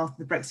aftermath of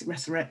the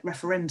Brexit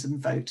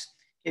referendum vote.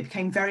 It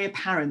became very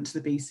apparent to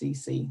the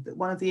BCC that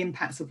one of the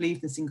impacts of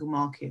leaving the single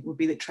market would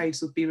be that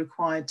traders would be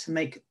required to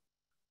make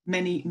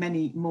many,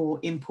 many more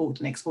import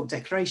and export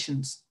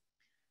declarations.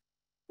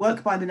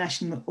 Work by the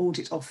National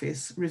Audit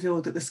Office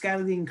revealed that the scale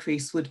of the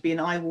increase would be an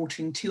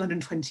eye-watering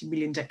 220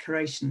 million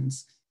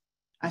declarations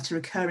at a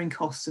recurring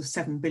cost of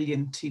 7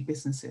 billion to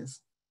businesses.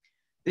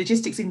 The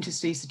logistics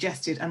industry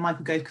suggested, and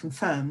Michael Gove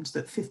confirmed,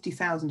 that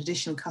 50,000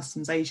 additional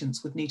customs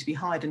agents would need to be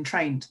hired and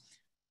trained.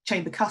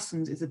 Chamber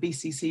Customs is the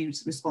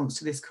BCC's response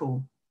to this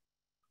call.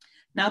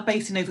 Now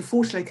based in over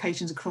 40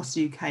 locations across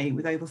the UK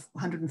with over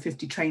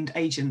 150 trained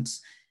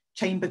agents,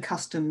 Chamber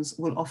Customs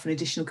will offer an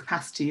additional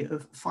capacity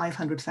of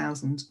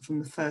 500,000 from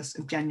the 1st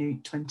of January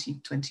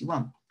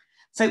 2021.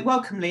 So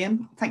welcome,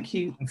 Liam. Thank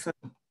you for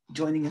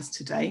joining us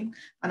today.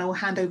 And I will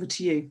hand over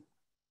to you.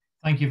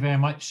 Thank you very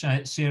much,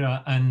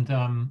 Sarah.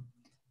 And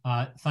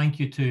thank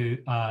you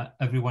to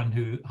everyone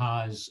who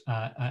has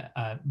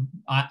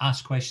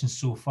asked questions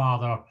so far.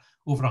 There are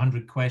over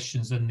 100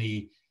 questions in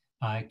the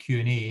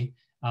Q&A.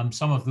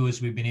 Some of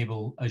those we've been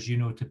able, as you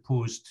know, to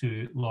pose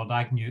to Lord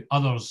Agnew.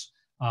 Others,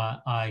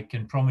 I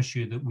can promise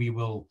you that we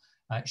will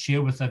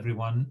share with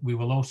everyone. We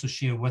will also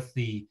share with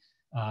the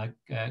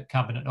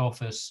Cabinet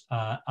Office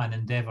an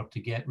endeavour to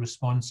get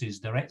responses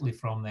directly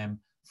from them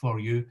for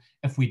you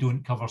if we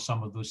don't cover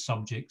some of those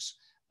subjects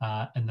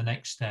in the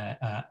next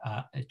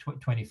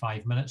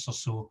 25 minutes or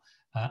so,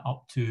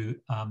 up to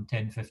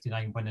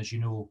 10:59, when, as you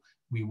know,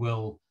 we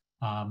will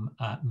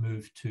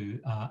move to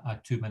a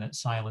 2-minute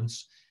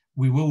silence.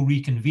 We will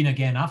reconvene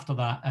again after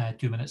that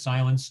 2-minute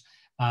silence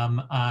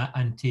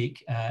and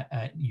take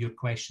your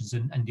questions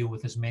and deal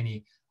with as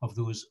many of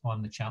those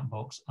on the chat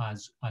box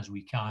as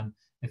we can,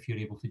 if you're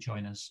able to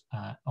join us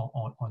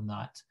on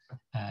that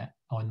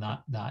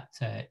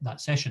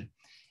session.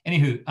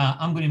 Anywho,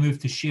 I'm going to move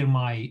to share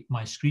my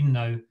screen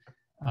now.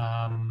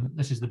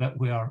 This is the bit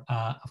where,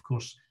 of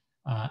course,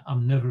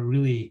 I'm never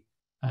really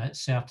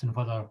certain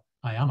whether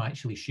I am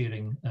actually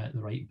sharing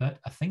the right bit.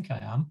 I think I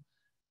am.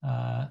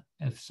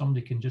 If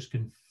somebody can just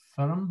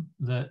confirm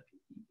that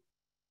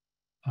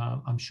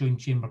I'm showing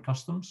Chamber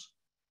Customs.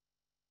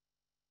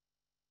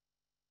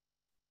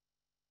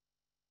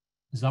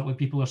 Is that what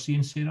people are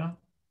seeing, Sarah?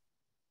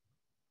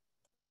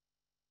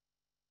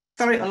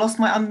 Sorry, I lost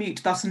my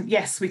unmute button.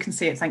 Yes, we can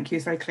see it. Thank you.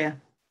 It's very clear.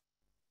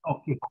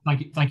 Okay,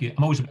 thank you.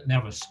 I'm always a bit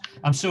nervous.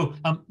 So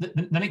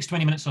the next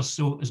 20 minutes or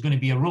so is going to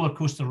be a roller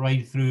coaster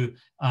ride through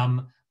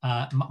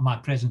my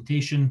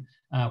presentation,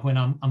 when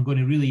I'm going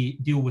to really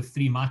deal with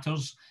 3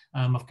 matters.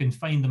 I've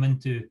confined them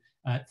into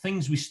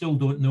things we still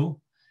don't know,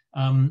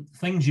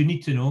 things you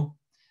need to know,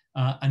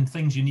 and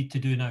things you need to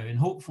do now. And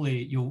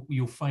hopefully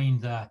you'll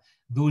find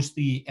those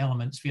 3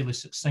 elements fairly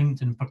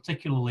succinct, and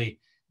particularly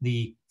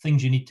the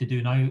things you need to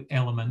do now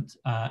element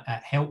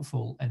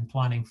helpful in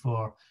planning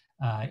for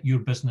your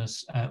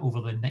business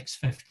over the next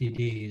 50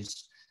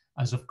 days,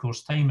 as of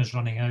course time is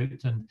running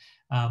out. And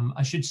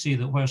I should say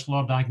that whilst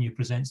Lord Agnew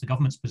presents the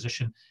government's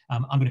position,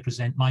 I'm going to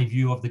present my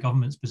view of the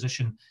government's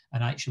position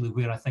and actually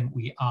where I think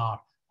we are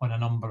on a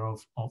number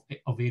of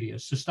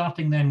areas. So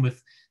starting then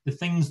with the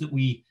things that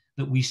we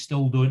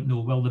still don't know.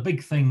 Well, the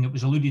big thing that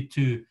was alluded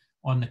to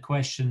on the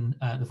question,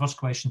 the first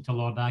question to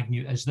Lord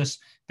Agnew, is this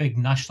big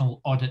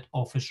National Audit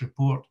Office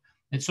report.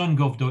 It's on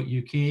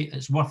gov.uk.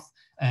 It's worth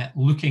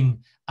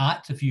looking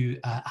at if you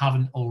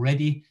haven't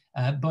already,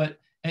 but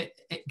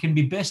it can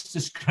be best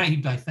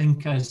described, I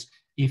think, as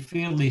a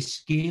fairly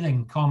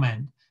scathing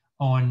comment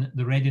on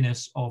the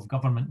readiness of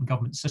government and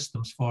government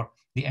systems for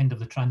the end of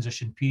the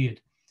transition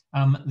period.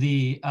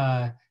 The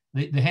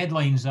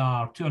headlines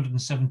are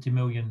 270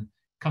 million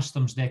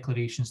customs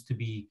declarations to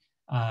be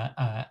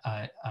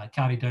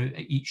carried out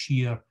each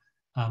year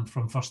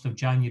from 1st of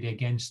January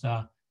against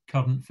a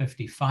current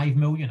 55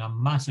 million, a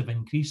massive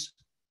increase.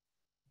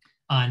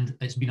 And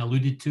it's been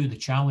alluded to, the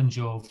challenge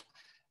of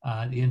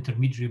the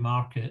intermediary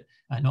market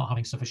not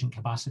having sufficient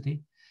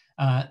capacity.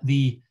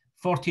 The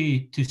 40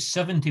 to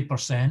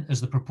 70%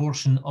 is the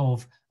proportion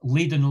of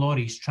laden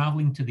lorries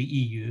travelling to the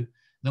EU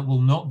that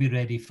will not be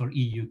ready for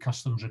EU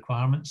customs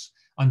requirements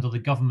under the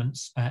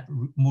government's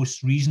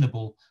most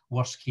reasonable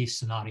worst case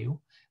scenario.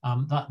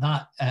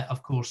 That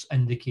of course,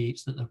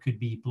 indicates that there could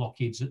be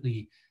blockades at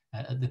the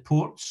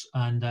ports,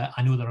 and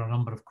I know there are a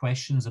number of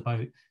questions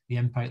about the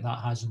impact that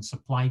has on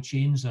supply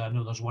chains. I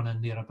know there's one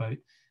in there about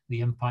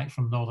the impact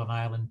from Northern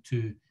Ireland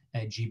to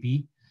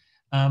GB.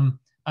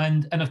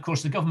 And of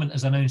course, the government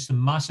has announced a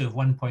massive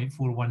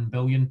 £1.41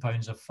 billion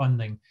of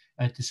funding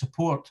to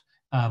support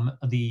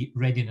the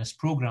readiness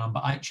programme,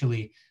 but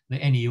actually the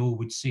NEO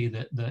would say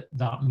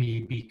that may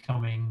be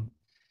coming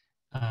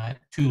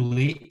too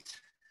late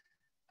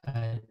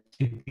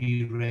to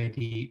be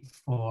ready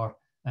for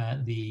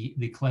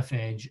the cliff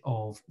edge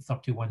of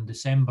 31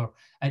 December.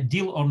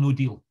 Deal or no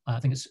deal, I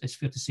think it's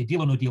fair to say,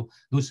 deal or no deal,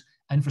 those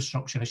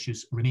infrastructure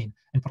issues remain,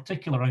 in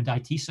particular around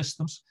IT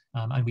systems.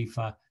 And we've,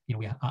 I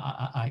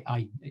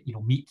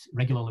meet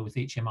regularly with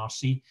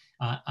HMRC,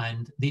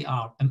 and they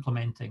are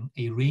implementing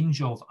a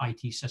range of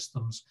IT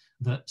systems,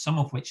 that some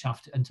of which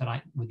have to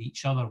interact with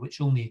each other, which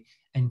only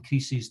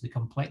increases the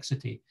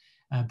complexity.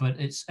 But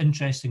it's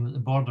interesting that the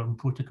Border and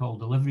Protocol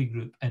Delivery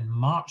Group in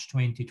March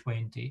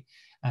 2020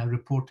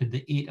 reported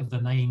that 8 of the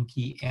 9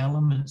 key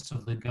elements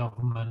of the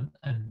government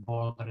and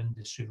border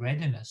industry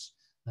readiness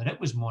that it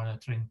was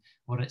monitoring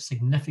were at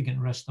significant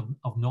risk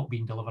of not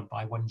being delivered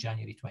by 1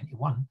 January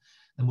 21.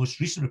 The most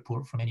recent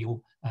report from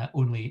NEO,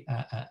 only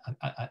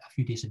a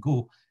few days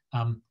ago,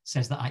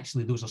 says that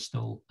actually those are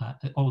still,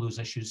 all those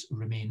issues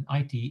remain: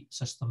 IT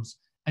systems,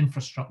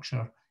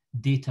 infrastructure,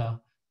 data,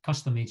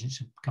 custom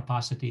agency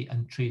capacity,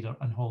 and trader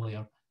and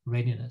haulier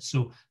readiness.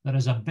 So there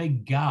is a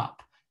big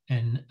gap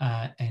in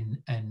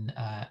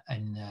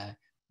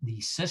the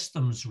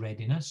systems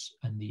readiness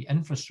and the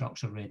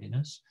infrastructure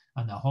readiness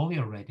and the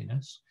haulier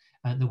readiness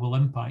that will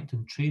impact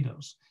on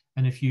traders.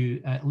 And if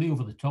you lay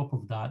over the top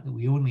of that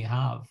we only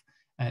have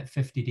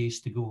 50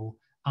 days to go,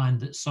 and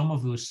that some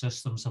of those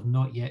systems have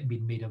not yet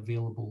been made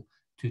available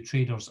to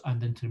traders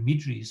and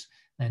intermediaries,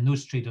 then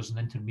those traders and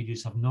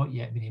intermediaries have not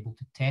yet been able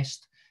to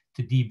test,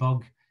 to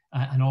debug,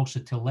 and also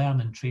to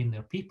learn and train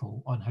their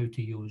people on how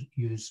to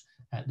use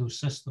those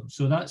systems.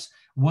 So that's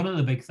one of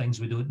the big things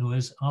we don't know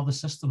is, are the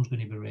systems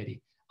going to be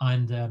ready?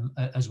 And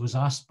as was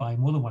asked by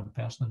more than one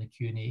person in the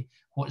Q&A,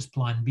 what is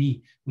plan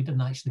B? We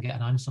didn't actually get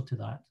an answer to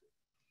that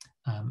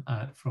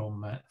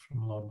from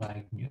Lord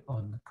Agnew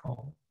on the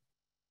call.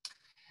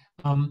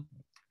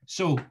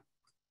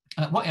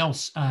 What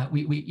else?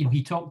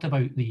 He talked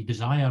about the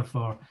desire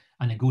for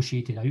a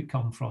negotiated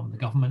outcome from the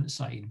government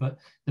side, but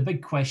the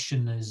big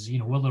question is,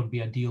 will there be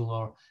a deal,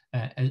 or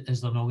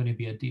is there not going to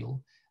be a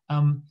deal?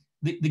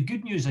 The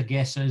good news, I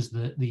guess, is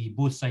that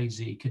both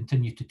sides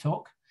continue to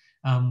talk.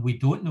 We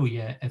don't know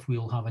yet if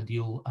we'll have a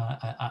deal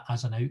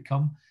as an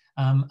outcome.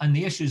 And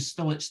the issues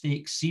still at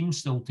stake seem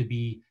still to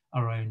be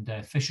around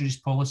fisheries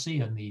policy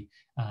and the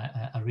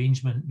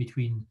arrangement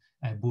between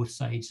both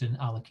sides in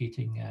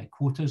allocating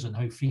quotas and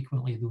how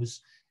frequently those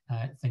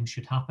things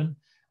should happen.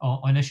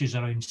 On issues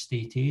around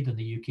state aid and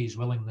the UK's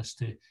willingness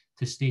to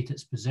state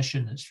its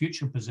position, its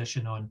future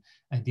position on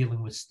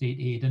dealing with state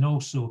aid, and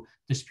also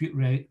dispute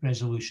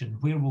resolution.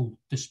 Where will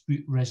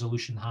dispute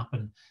resolution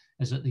happen?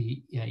 Is it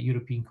the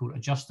European Court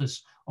of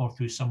Justice or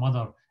through some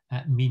other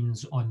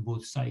means on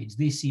both sides?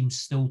 They seem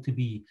still to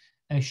be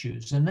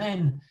issues. And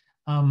then,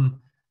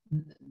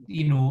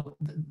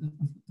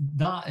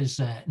 that is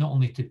not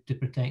only to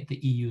protect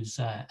the EU's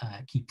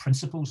key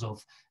principles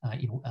of,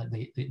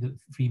 the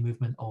free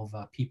movement of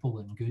people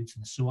and goods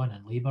and so on,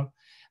 and labour,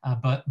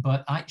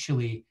 but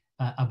actually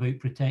about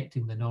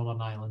protecting the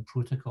Northern Ireland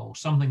Protocol,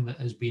 something that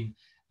has been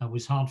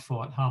was hard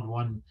fought, hard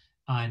won,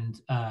 and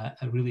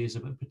it really is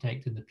about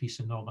protecting the peace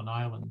in Northern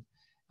Ireland.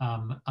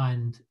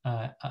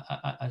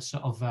 A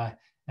sort of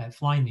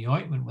fly in the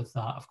ointment with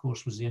that, of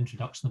course, was the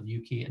introduction of the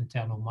UK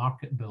Internal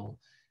Market Bill,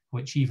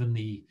 which even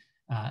the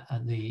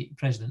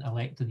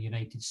president-elect in the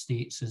United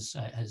States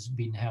has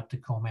been heard to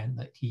comment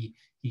that he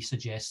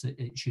suggests that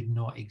it should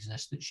not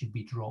exist, it should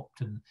be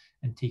dropped and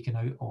taken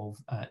out of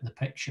the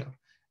picture.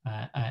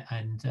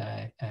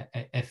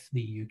 If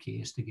the UK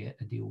is to get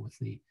a deal with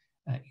the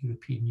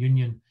European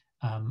Union,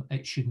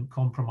 it shouldn't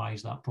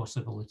compromise that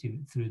possibility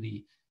through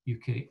the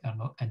UK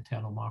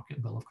Internal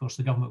Market Bill. Of course,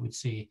 the government would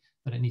say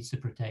that it needs to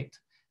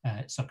protect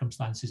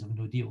circumstances of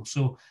no deal.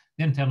 So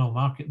the Internal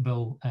Market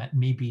Bill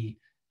may be,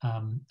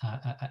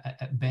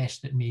 at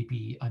best, it may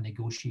be a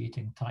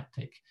negotiating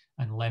tactic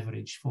and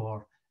leverage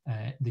for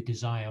the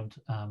desired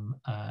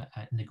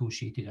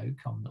negotiated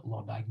outcome that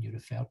Lord Agnew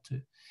referred to.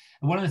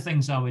 And one of the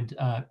things I would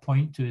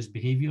point to is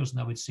behaviours, and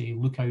I would say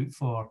look out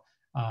for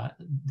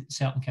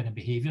certain kind of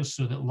behaviours,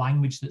 so that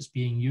language that's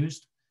being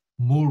used.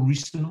 More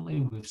recently,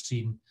 we've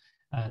seen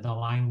the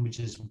language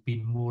has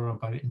been more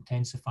about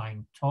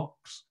intensifying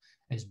talks.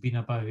 It's been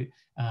about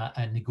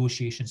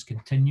negotiations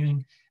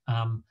continuing,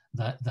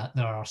 that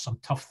there are some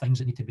tough things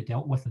that need to be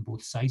dealt with on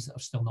both sides that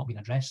have still not been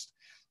addressed.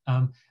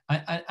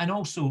 And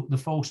also the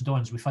false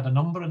dawns. We've had a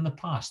number in the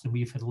past, and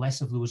we've had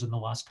less of those in the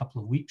last couple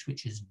of weeks,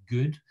 which is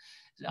good.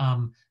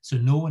 So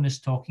no one is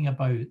talking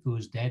about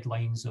those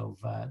deadlines of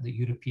the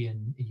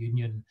European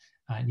Union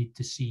need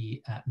to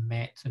see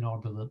met in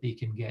order that they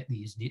can get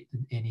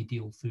any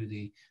deal through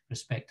the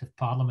respective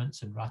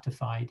parliaments and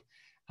ratified.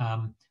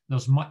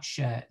 There's much,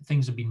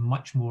 things have been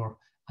much more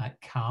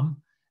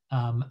calm,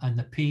 and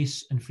the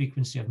pace and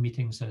frequency of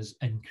meetings has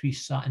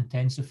increased. That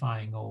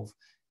intensifying of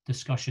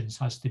discussions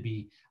has to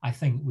be, I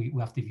think we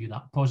have to view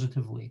that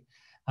positively.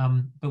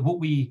 But what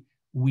we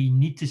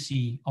need to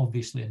see,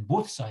 obviously, on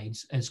both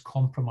sides is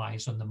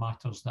compromise on the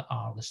matters that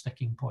are the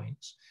sticking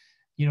points.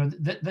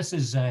 This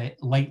is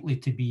likely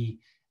to be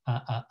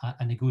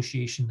a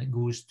negotiation that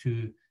goes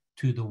to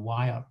the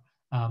wire.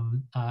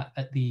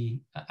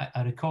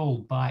 I recall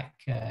back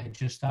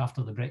just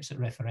after the Brexit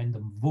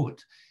referendum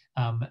vote,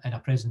 in a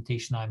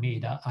presentation I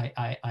made,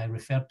 I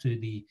referred to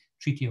the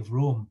Treaty of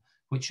Rome,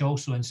 which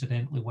also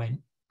incidentally went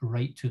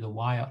right to the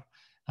wire,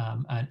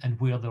 and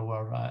where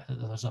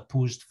there's a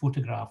posed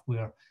photograph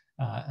where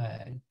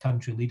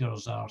country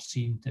leaders are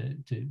seen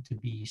to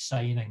be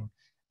signing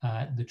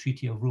the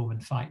Treaty of Rome. In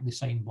fact, they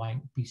signed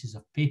blank pieces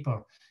of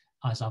paper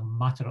as a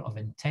matter of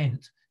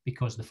intent,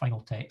 because the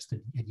final text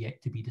had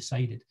yet to be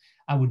decided.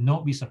 I would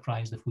not be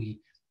surprised if we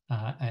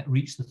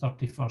reach the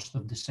 31st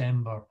of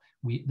December,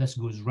 this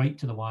goes right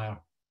to the wire.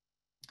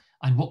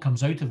 And what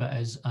comes out of it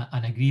is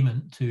an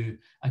agreement to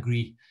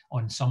agree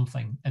on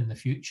something in the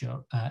future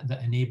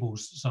that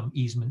enables some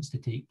easements to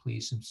take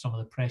place and some of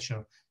the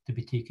pressure to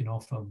be taken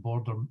off of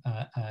border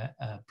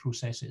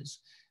processes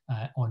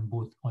on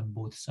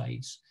both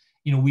sides.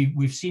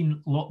 We've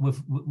seen a lot.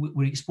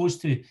 We're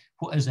exposed to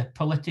what is a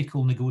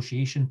political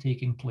negotiation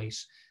taking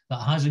place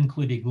that has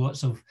included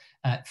lots of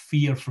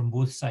fear from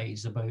both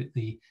sides about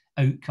the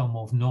outcome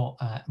of not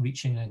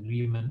reaching an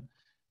agreement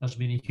There's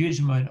been a huge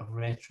amount of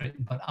rhetoric,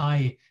 but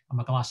I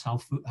am a glass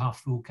half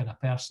full kind of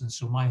person.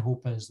 So my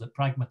hope is that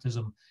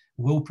pragmatism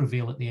will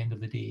prevail at the end of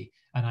the day,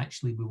 and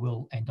actually we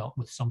will end up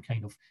with some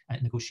kind of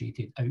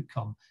negotiated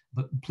outcome.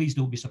 But please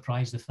don't be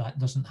surprised if that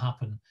doesn't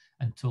happen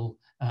until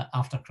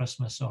after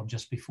Christmas or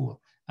just before.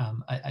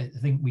 I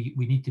think we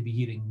need to be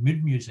hearing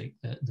mood music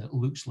that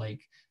looks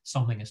like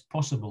something is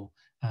possible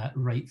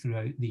right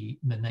throughout the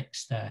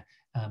next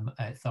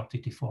 30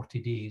 to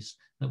 40 days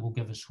that will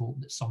give us hope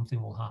that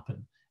something will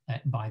happen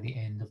by the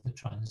end of the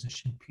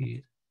transition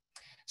period.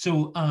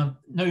 So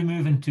now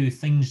moving to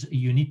things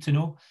you need to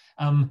know.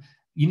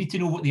 You need to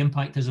know what the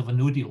impact is of a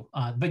no deal.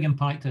 The big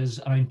impact is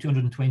around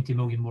 220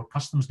 million more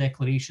customs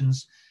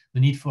declarations,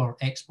 the need for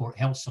export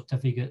health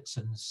certificates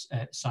and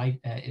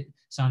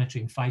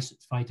sanitary and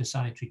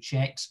phytosanitary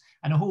checks,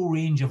 and a whole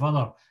range of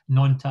other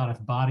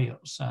non-tariff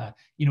barriers.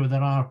 You know,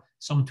 there are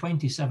some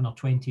 27 or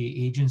 28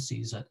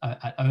 agencies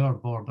at our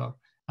border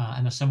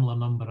and a similar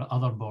number at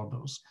other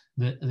borders,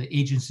 the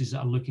agencies that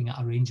are looking at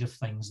a range of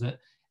things that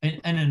in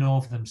and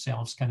of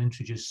themselves can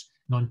introduce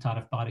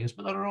non-tariff barriers,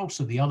 but there are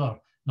also the other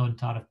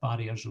non-tariff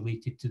barriers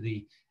related to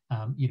the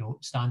you know,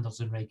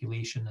 standards and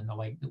regulation and the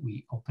like that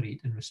we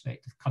operate in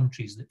respective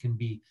countries that can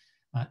be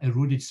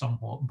eroded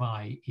somewhat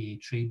by a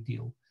trade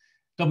deal.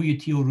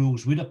 WTO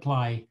rules would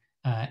apply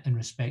in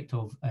respect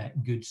of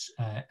goods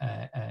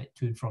to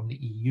and from the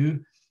EU,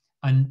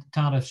 and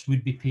tariffs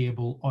would be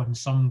payable on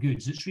some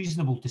goods. It's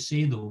reasonable to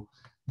say, though,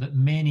 that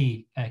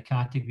many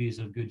categories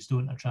of goods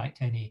don't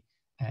attract any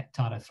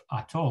tariff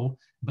at all,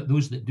 but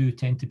those that do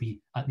tend to be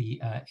at the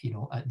you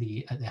know, at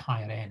the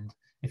higher end.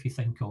 If you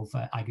think of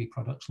agri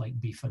products like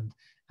beef and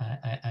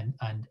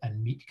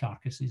meat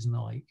carcasses and the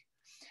like.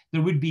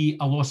 There would be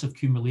a loss of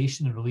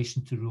cumulation in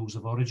relation to rules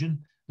of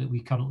origin that we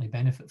currently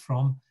benefit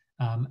from,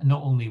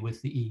 not only with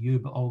the EU,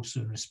 but also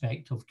in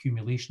respect of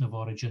cumulation of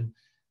origin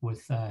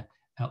with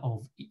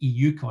of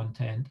EU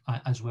content,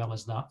 as well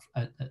as that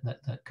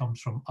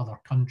comes from other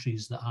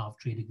countries that have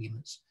trade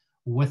agreements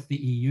with the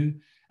EU.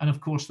 And of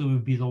course, there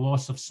would be the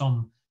loss of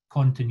some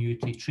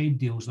continuity trade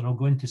deals, and I'll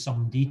go into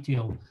some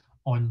detail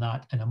on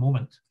that in a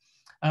moment.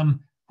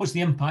 What's the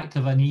impact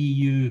of an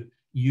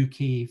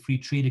EU-UK free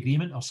trade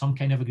agreement or some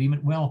kind of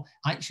agreement? Well,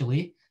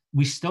 actually,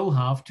 we still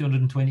have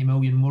 220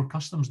 million more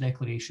customs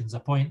declarations, a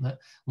point that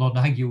Lord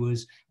Agnew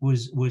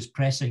was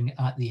pressing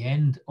at the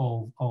end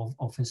of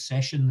his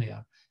session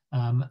there.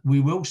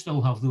 We will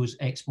still have those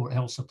export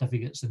health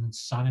certificates and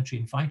sanitary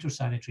and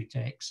phytosanitary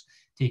checks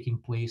taking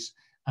place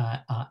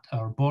at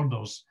our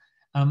borders,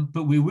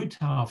 but we would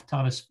have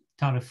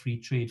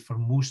tariff-free trade for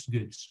most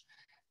goods.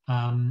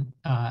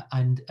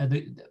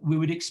 We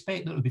would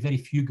expect that there would be very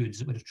few goods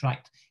that would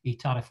attract a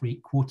tariff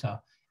rate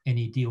quota in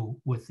a deal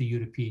with the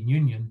European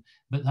Union,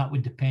 but that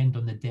would depend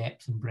on the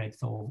depth and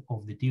breadth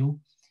of the deal.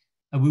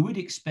 We would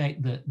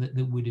expect that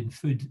would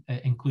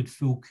include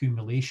full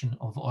cumulation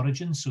of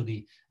origin, so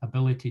the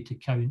ability to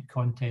count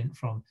content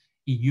from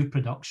EU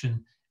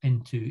production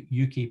into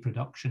UK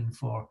production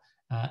for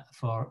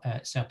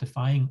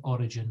certifying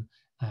origin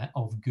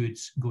of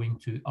goods going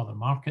to other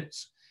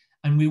markets.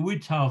 And we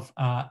would have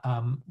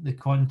the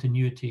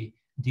continuity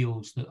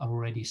deals that are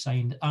already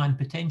signed and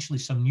potentially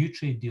some new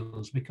trade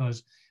deals,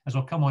 because as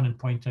I'll come on and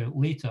point out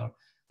later,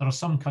 there are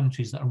some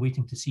countries that are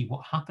waiting to see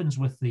what happens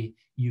with the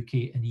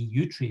UK and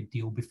EU trade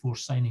deal before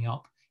signing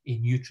up a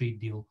new trade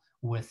deal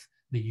with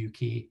the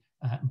UK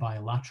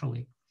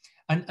bilaterally.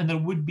 And there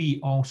would be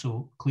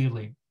also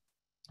clearly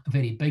a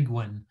very big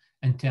win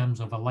in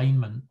terms of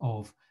alignment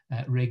of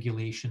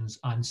regulations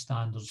and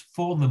standards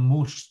for the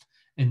most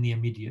in the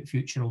immediate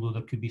future, although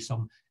there could be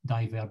some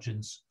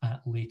divergence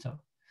later.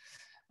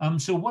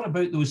 So what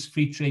about those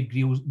free trade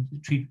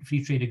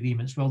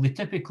agreements? Well, they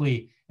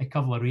typically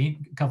cover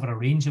a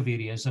range of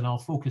areas, and I'll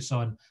focus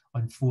on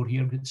four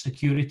here: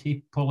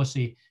 security,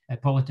 policy,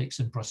 politics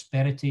and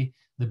prosperity,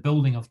 the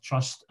building of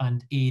trust,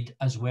 and aid,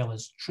 as well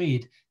as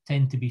trade,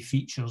 tend to be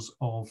features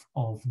of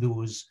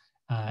those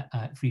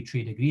free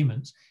trade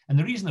agreements. And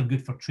the reason they're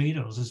good for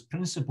traders is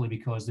principally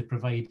because they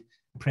provide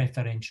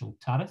preferential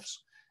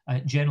tariffs.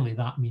 Generally,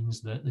 that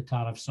means that the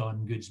tariffs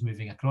on goods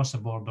moving across a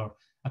border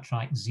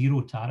attract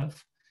zero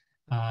tariff.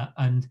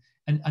 And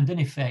in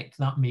effect,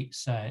 that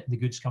makes the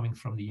goods coming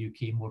from the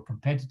UK more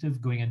competitive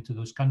going into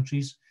those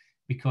countries,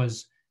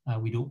 because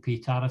we don't pay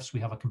tariffs. We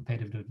have a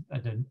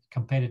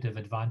competitive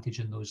advantage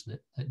in those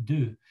that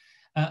do.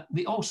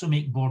 They also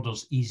make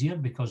borders easier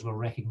because we're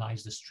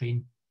recognised as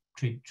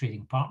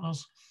trading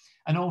partners.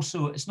 And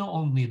also, it's not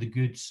only the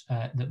goods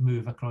that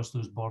move across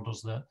those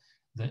borders that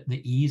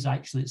ease,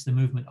 actually, it's the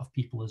movement of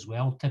people as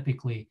well.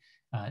 Typically,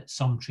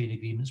 some trade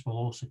agreements will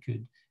also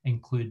could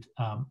include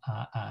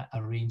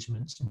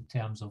arrangements in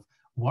terms of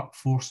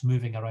workforce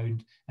moving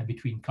around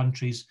between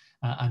countries,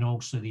 and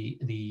also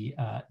the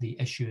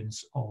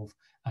issuance of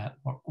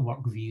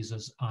work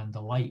visas and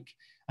the like.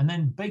 And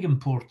then big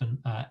important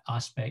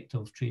aspect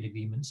of trade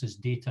agreements is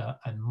data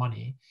and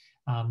money.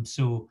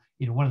 So,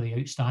 you know, one of the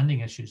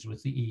outstanding issues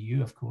with the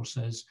EU, of course,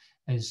 is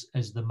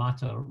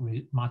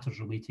the matters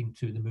relating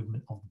to the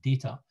movement of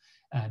data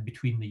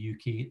between the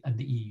UK and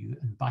the EU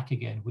and back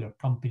again, where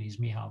companies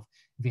may have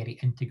very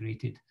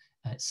integrated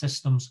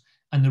systems,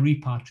 and the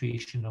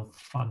repatriation of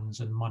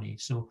funds and money.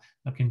 So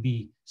there can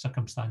be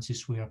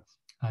circumstances where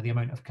the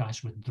amount of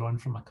cash withdrawn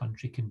from a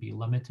country can be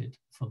limited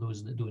for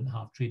those that don't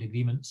have trade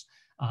agreements,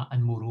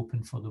 and more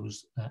open for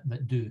those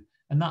that do.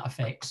 And that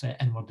affects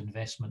inward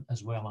investment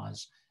as well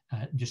as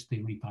just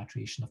the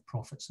repatriation of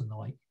profits and the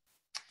like.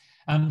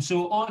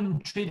 So on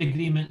trade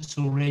agreements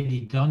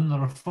already done, there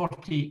are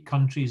 48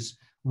 countries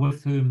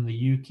with whom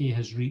the UK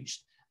has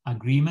reached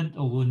agreement,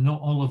 although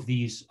not all of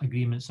these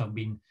agreements have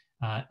been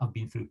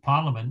through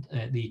Parliament.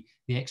 The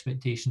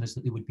expectation is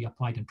that they would be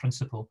applied in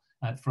principle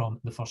from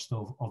the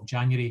 1st of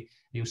January.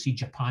 You'll see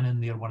Japan in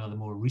there, one of the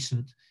more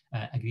recent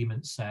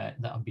agreements that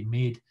have been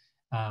made,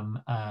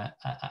 and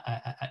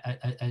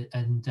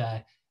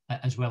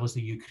as well as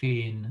the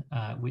Ukraine,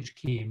 which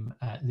came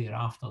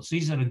thereafter. So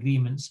these are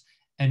agreements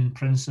in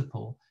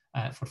principle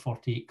for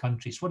 48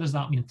 countries. What does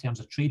that mean in terms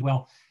of trade?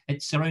 Well,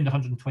 it's around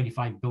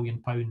 £125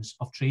 billion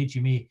of trade.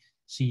 You may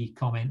see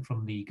comment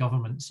from the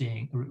government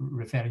saying,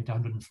 referring to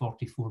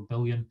 144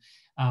 billion.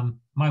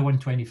 My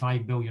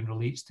 125 billion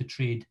relates to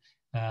trade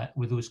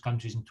with those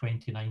countries in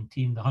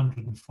 2019. The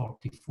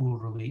 144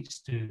 relates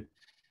to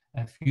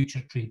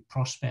future trade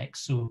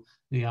prospects. So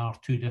they are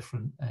two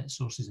different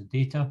sources of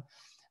data.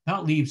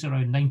 That leaves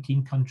around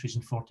 19 countries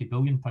and £40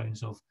 billion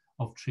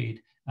of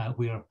trade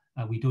where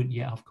we don't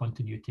yet have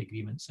continuity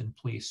agreements in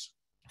place.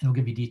 And I'll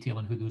give you detail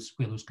on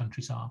where those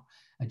countries are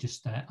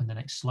just on the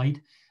next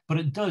slide. But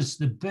it does,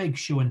 the big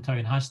show in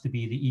town has to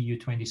be the EU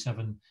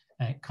 27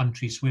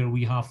 countries, where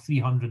we have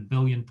 £300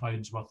 billion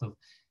worth of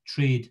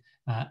trade,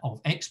 of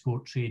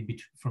export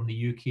trade from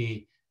the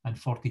UK, and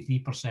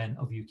 43%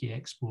 of UK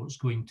exports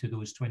going to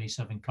those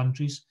 27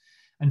 countries.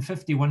 And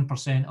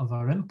 51% of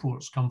our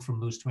imports come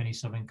from those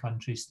 27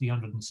 countries,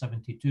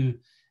 372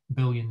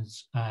 billion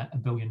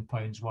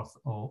pounds worth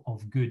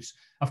of goods.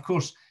 Of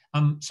course,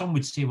 some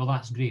would say, well,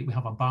 that's great, we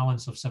have a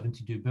balance of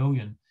 72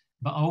 billion.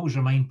 But I always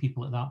remind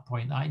people at that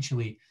point that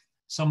actually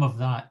some of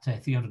that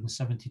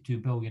 372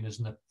 billion is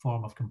in the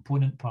form of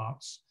component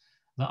parts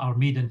that are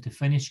made into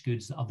finished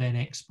goods that are then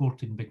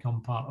exported and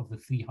become part of the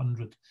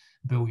 300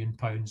 billion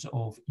pounds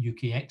of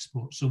UK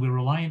exports. So we're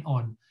reliant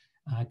on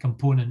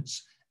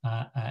components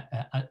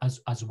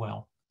as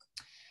well.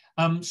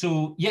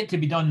 So yet to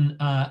be done,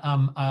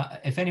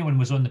 if anyone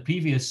was on the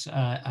previous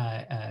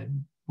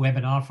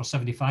webinar for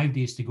 75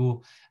 days to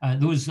go,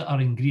 those that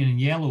are in green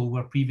and yellow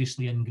were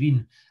previously in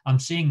green. I'm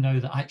saying now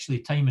that actually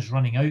time is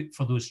running out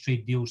for those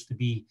trade deals to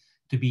be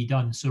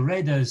done. So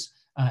red is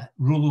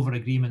rollover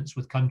agreements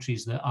with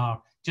countries that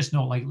are just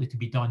not likely to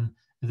be done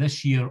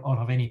this year or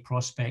have any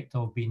prospect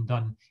of being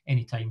done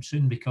anytime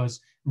soon, because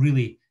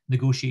really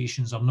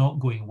negotiations are not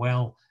going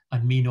well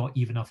and may not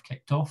even have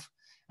kicked off.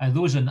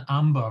 Those in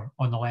amber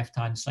on the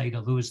left-hand side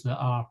are those that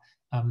are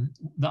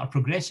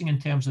progressing in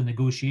terms of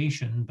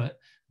negotiation, but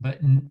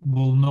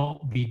will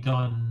not be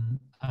done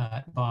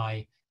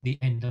by the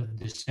end of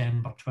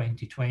December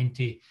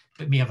 2020,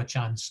 but may have a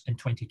chance in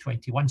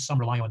 2021. Some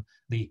rely on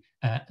the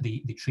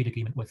trade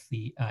agreement with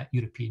the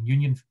European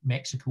Union.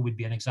 Mexico would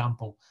be an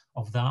example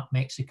of that.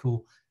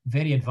 Mexico,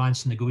 very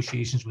advanced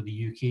negotiations with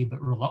the UK,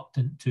 but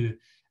reluctant to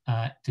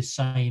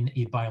sign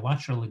a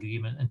bilateral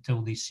agreement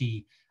until they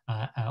see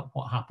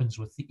what happens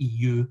with the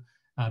EU,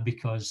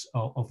 because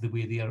of the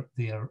way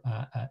their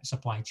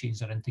supply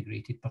chains are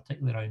integrated,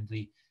 particularly around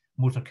the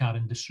motor car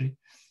industry.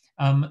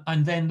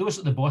 And then those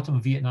at the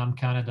bottom, Vietnam,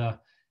 Canada,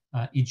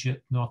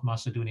 Egypt, North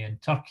Macedonia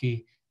and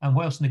Turkey. And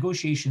whilst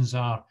negotiations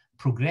are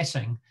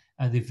progressing,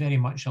 they very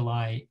much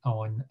rely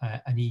on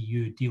an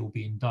EU deal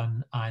being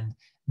done, and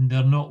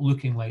they're not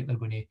looking like they're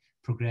going to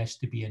progress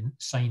to being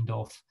signed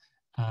off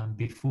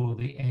before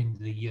the end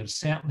of the year.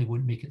 Certainly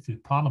won't make it through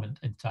Parliament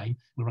in time.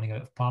 We're running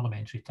out of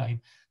parliamentary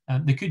time.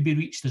 They could be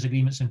reached as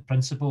agreements in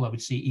principle. I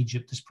would say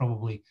Egypt is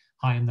probably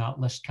high on that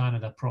list.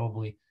 Canada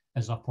probably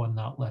is up on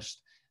that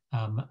list.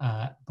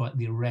 But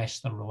the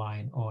rest are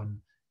relying on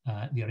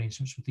the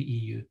arrangements with the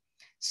EU.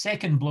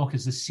 Second block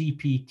is the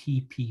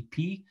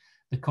CPTPP,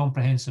 the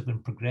Comprehensive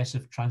and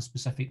Progressive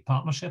Trans-Pacific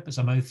Partnership. It's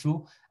a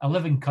mouthful.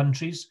 11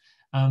 countries.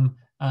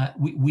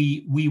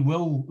 We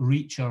will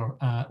reach, or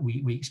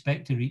we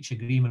expect to reach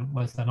agreement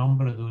with a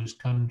number of those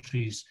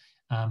countries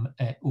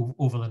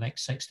over the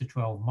next 6 to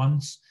 12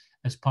 months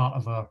as part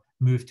of our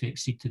move to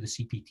accede to the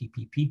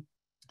CPTPP.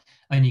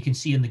 And you can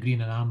see in the green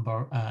and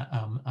amber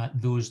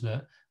those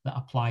that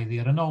apply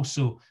there. And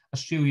also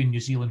Australia and New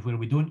Zealand, where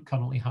we don't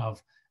currently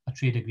have a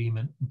trade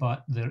agreement,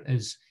 but there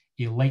is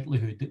a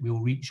likelihood that we'll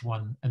reach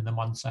one in the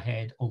months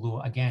ahead,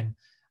 although again,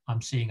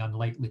 I'm saying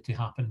unlikely to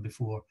happen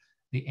before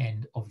the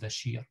end of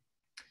this year.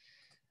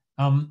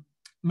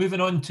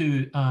 moving on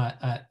to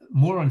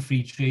more on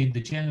free trade,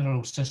 the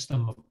general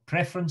system of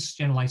preference,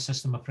 generalized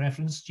system of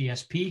preference,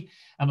 GSP.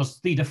 And there's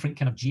 3 different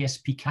kind of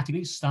GSP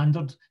categories: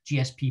 standard,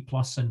 GSP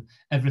plus, and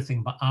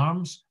everything but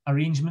arms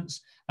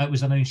arrangements. It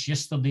was announced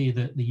yesterday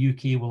that the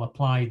UK will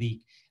apply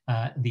the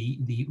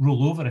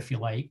rollover, if you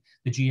like,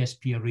 the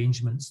GSP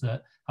arrangements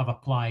that have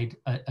applied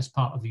as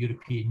part of the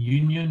European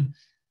Union.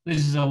 This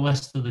is a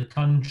list of the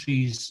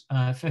countries: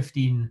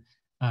 15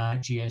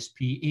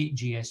 GSP, 8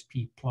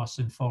 GSP plus,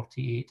 and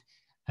 48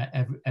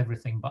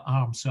 everything but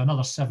arms. So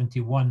another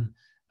 71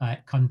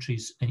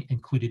 countries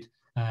included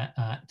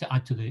to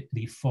add to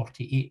the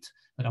 48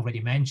 that I already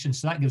mentioned.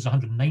 So that gives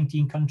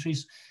 119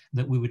 countries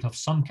that we would have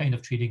some kind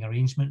of trading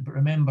arrangement. But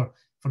remember,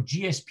 for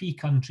GSP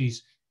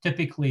countries,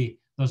 typically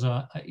there's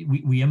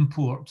we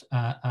import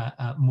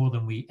more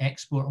than we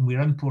export, and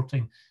we're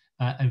importing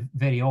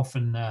very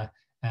often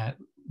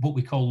what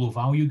we call low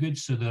value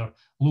goods. So they're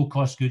low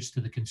cost goods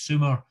to the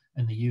consumer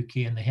in the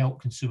UK, and they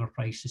help consumer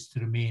prices to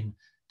remain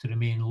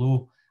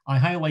low. I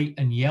highlight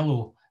in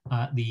yellow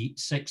the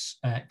 6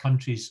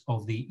 countries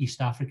of the East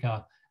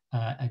Africa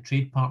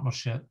Trade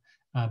Partnership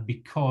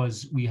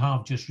because we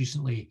have just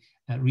recently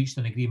reached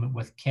an agreement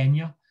with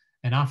Kenya.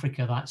 In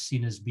Africa, that's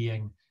seen as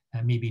being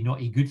maybe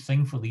not a good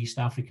thing for the East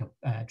Africa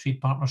Trade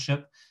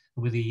Partnership,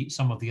 with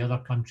some of the other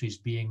countries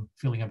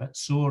feeling a bit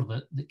sore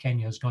that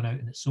Kenya has gone out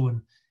on its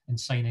own and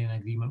signing an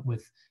agreement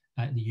with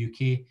the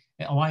UK.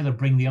 It'll either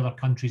bring the other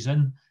countries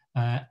in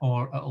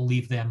or it'll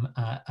leave them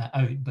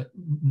out, but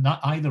not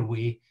either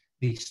way,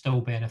 they still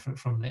benefit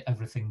from the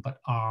everything but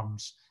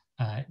arms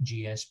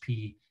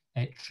GSP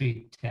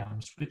trade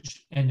terms,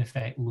 which in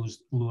effect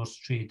lowers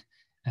trade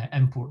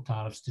import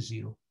tariffs to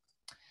 0.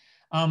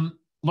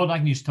 Lord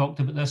Agnew's talked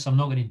about this. I'm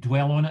not going to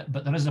dwell on it,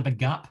 but there is a big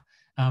gap.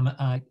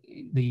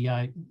 They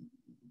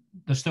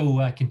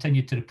still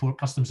continued to report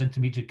customs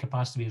intermediary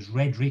capacity as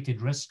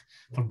red-rated risk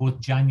for both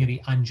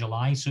January and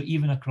July. So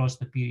even across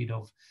the period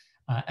of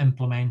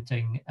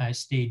implementing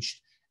staged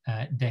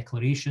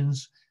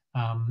declarations,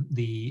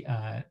 the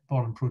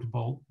Foreign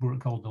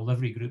Protocol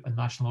Delivery Group and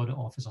National Audit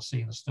Office are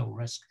saying there's still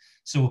risk.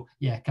 So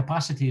yeah,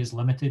 capacity is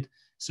limited.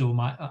 So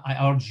I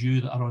urge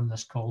you that are on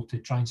this call to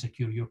try and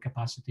secure your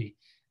capacity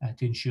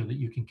to ensure that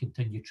you can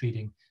continue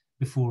trading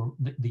before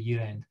the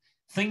year end.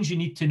 Things you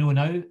need to know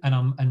now, and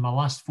I'm in my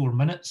last 4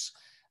 minutes.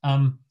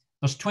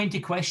 There's 20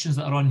 questions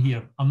that are on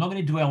here. I'm not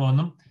going to dwell on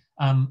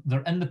them.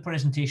 They're in the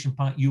presentation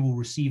pack you will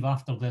receive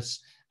after this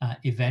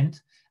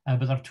event. But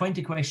there are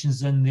 20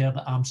 questions in there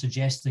that I'm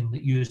suggesting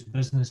that you as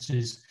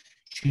businesses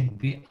should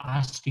be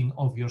asking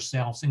of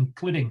yourselves,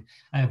 including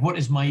what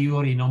is my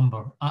EORI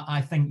number?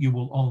 I think you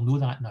will all know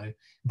that now.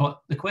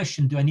 But the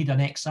question, do I need an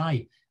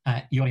XI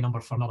EORI number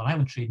for Northern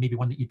Ireland trade? Maybe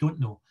one that you don't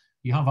know.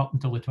 You have up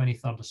until the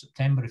 23rd of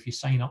September. If you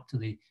sign up to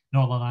the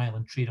Northern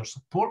Ireland Trader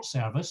Support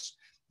Service,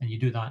 and you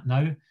do that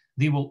now,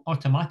 they will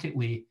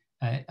automatically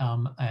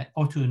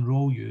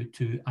auto-enroll you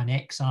to an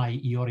XI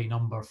EORI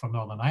number for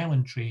Northern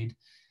Ireland trade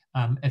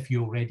if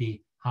you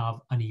already have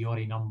an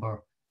EORI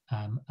number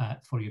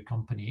for your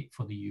company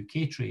for the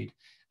UK trade.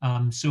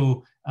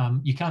 So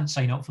you can't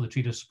sign up for the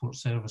Trader Support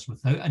Service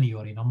without an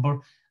EORI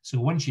number. So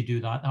once you do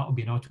that, that will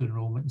be an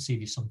auto-enrollment and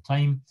save you some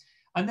time.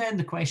 And then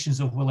the questions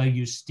of will I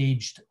use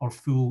staged or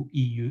full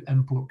EU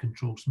import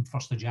controls from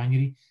 1st of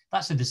January?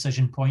 That's a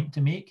decision point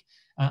to make,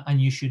 and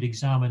you should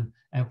examine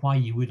why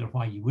you would or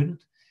why you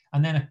wouldn't.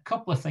 And then a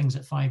couple of things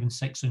at 5 and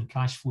 6 on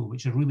cash flow,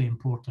 which are really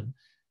important.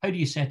 How do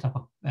you set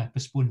up a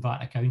postponed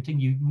VAT accounting?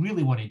 You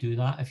really want to do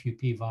that if you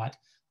pay VAT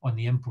on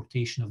the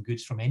importation of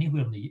goods from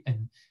anywhere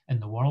in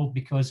the world,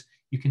 because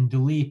you can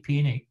delay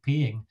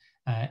paying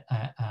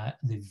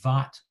the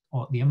VAT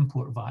or the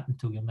import VAT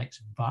until your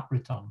next VAT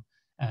return.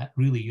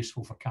 Really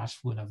useful for cash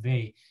flow, and a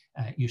very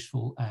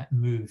useful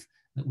move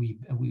that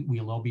we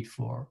lobbied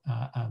for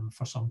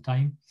some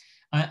time.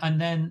 And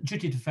then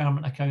duty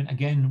deferment account,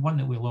 again, one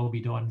that we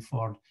lobbied on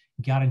for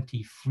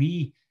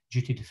guarantee-free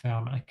duty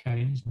deferment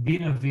account. It's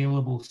been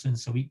available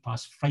since a week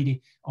past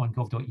Friday on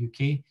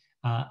gov.uk,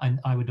 and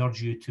I would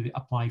urge you to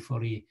apply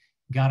for a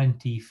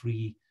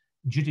guarantee-free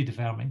duty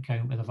deferment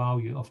account with a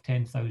value of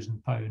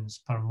 £10,000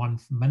 per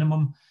month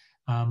minimum.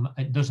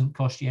 It doesn't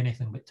cost you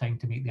anything but time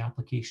to make the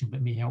application,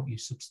 but may help you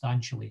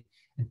substantially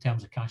in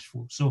terms of cash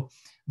flow. So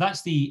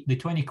that's the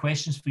 20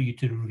 questions for you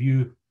to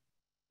review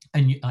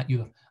at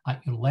your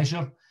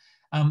leisure.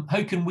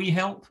 How can we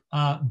help?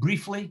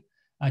 Briefly,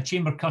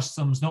 Chamber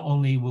Customs not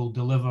only will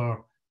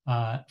deliver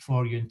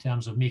for you in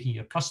terms of making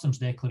your customs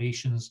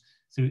declarations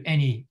through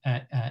any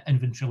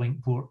inventory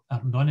link port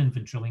or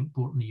non-inventory link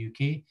port in the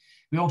UK,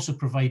 we also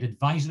provide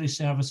advisory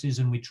services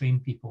and we train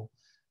people.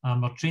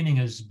 Our training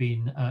has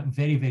been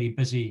very, very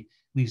busy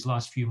these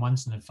last few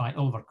months, and in fact,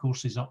 all of our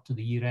courses up to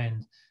the year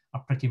end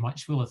are pretty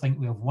much full. I think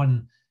we have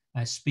one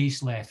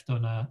space left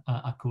on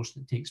a course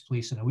that takes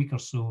place in a week or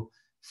so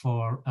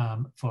for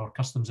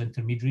customs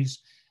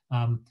intermediaries.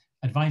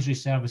 Advisory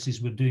services,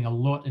 we're doing a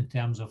lot in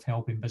terms of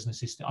helping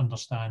businesses to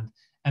understand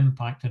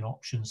impact and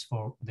options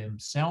for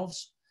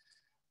themselves.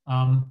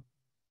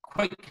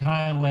 quick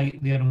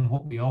highlight there on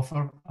what we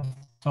offer. I've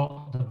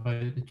talked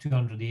about the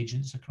 200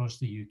 agents across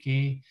the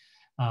UK,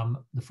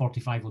 the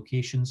 45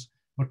 locations.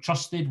 We're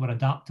trusted, we're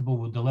adaptable,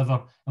 we'll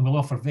deliver, and we'll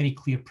offer very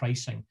clear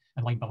pricing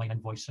and line-by-line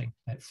invoicing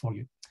for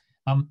you.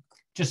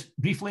 Just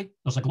briefly,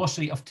 there's a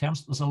glossary of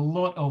terms. There's a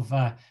lot of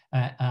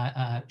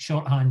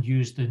shorthand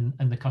used in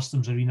the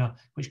customs arena,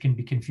 which can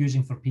be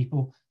confusing for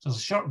people. So there's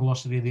a short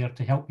glossary there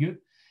to help you.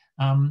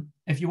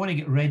 If you want to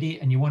get ready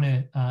and you want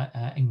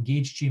to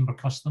engage Chamber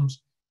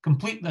Customs,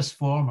 complete this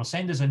form or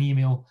send us an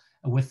email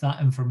with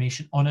that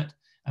information on it,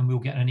 and we'll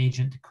get an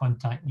agent to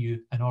contact you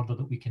in order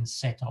that we can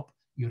set up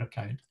your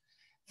account.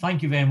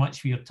 Thank you very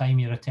much for your time,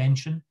 your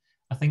attention.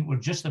 I think we're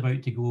just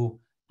about to go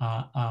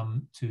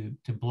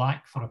to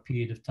black for a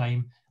period of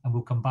time, and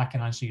we'll come back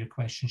and answer your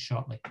questions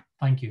shortly.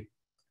 Thank you.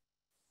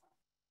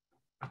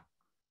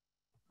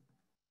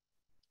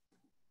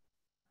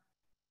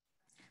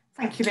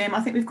 Thank you, Liam.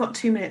 I think we've got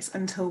 2 minutes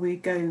until we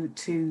go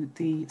to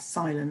the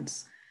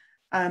silence.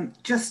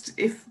 Just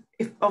if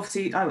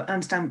obviously I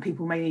understand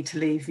people may need to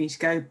leave, need to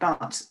go,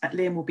 but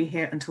Liam will be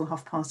here until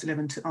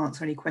 11:30 to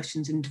answer any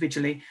questions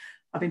individually.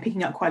 I've been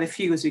picking up quite a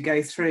few as we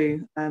go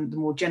through. The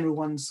more general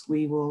ones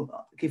we will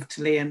give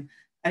to Liam,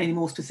 and any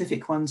more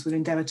specific ones we'll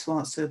endeavour to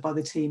answer by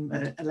the team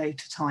at a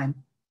later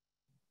time.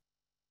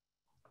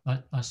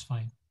 That's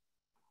fine.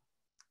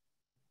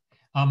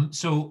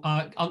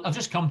 I'll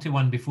just come to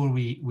one before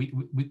we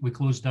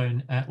close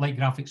down. Like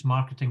graphics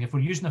marketing, if we're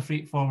using a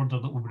freight forwarder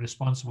that will be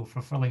responsible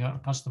for filling out our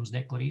customs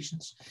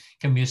declarations,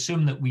 can we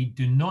assume that we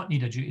do not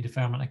need a duty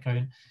deferment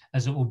account,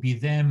 as it will be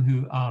them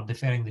who are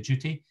deferring the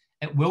duty?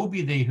 It will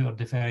be they who are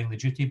deferring the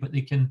duty, but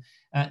they can.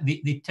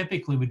 They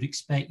typically would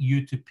expect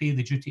you to pay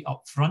the duty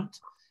up front.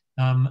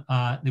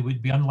 They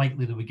would be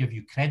unlikely they would give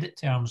you credit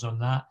terms on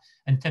that,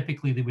 and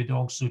typically they would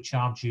also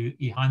charge you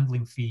a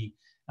handling fee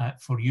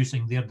for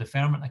using their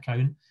deferment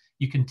account.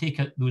 You can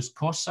take those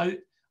costs out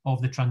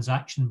of the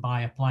transaction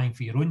by applying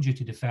for your own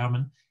duty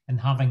deferment and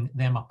having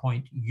them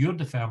appoint your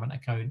deferment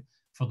account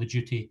for the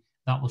duty.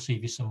 That will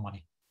save you some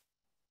money.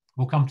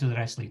 We'll come to the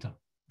rest later.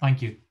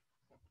 Thank you.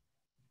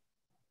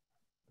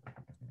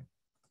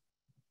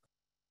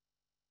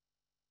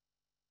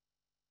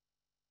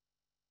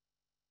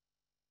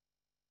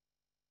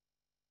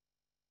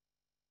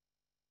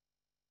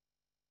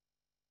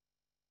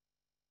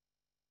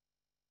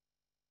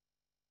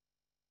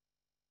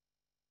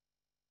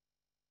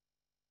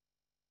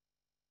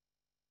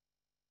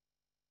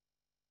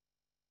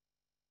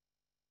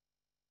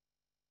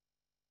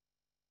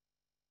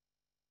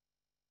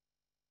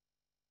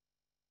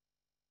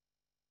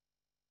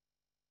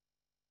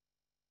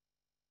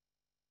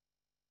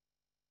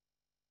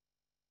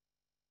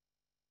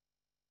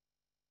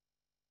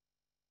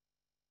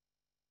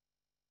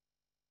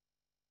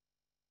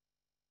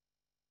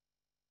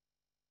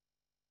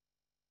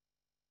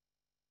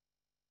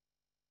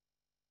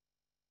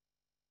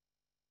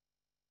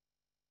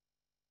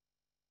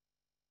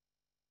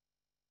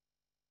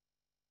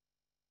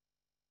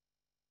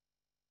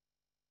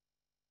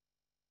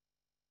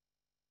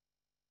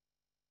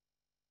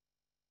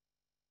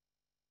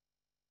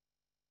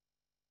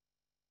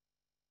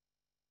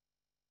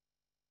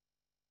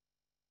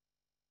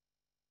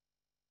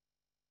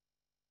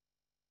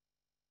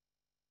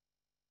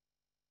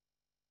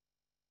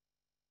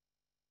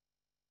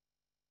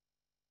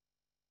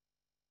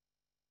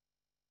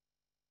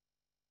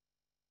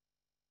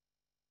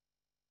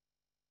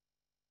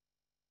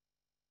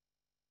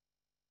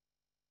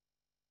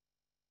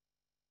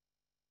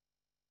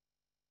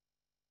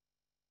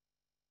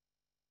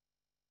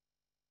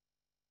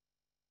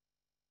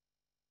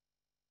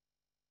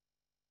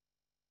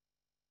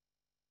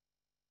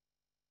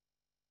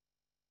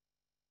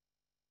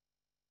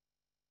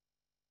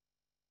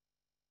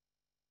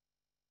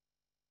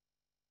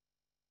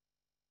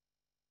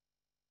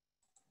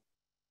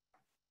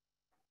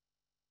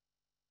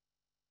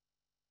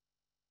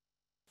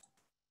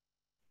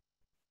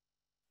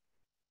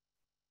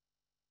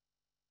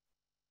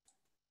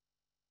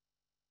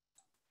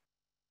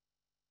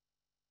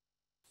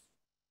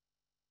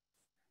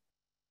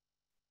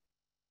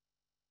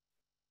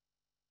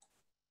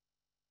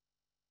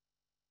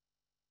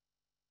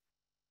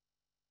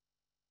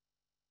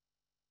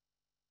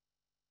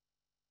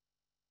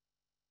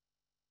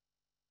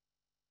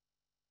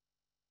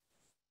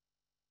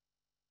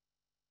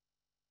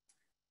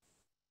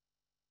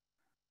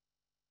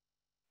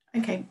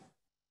 Okay,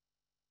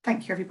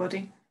 thank you,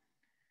 everybody.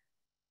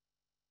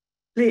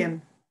 Liam,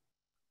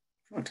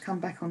 if you want to come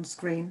back on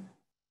screen.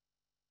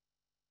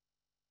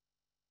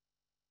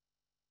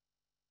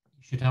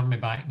 You should have me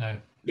back now.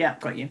 Yeah,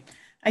 got you.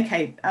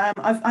 Okay,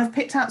 I've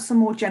picked out some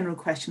more general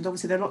questions.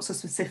 Obviously, there are lots of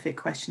specific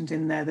questions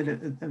in there that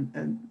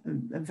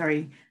are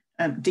very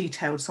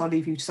detailed, so I'll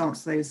leave you to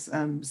answer those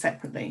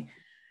separately.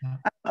 Yeah.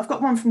 I've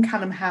got one from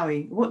Callum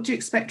Howie. What do you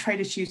expect trade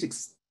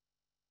issues?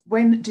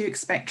 When do you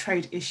expect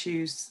trade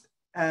issues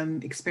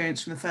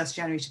experienced from the 1st of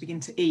January to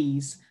begin to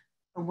ease,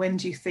 and when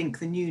do you think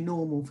the new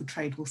normal for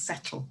trade will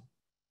settle?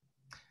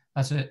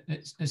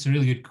 It's a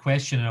really good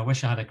question, and I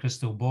wish I had a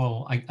crystal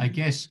ball. I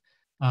guess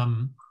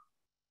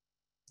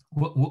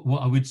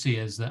What I would say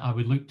is that I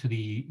would look to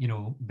the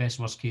best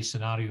worst case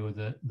scenario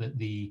that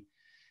the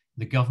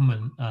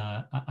government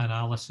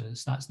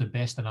analysis. That's the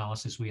best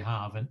analysis we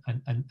have,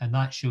 and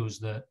that shows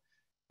that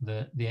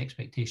the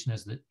expectation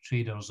is that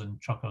traders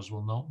and truckers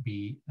will not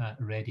be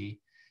ready.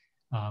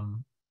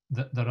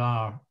 That there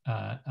are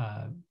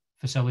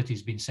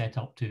facilities being set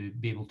up to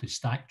be able to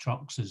stack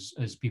trucks,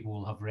 as people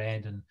will have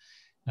read, and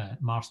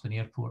Marston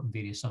Airport and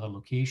various other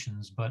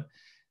locations, but.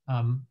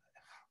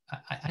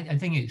 I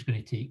think it's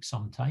going to take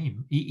some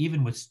time,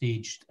 even with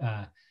staged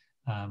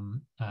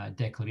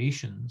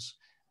declarations.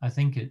 I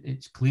think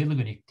it's clearly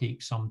going to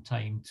take some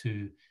time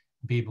to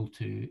be able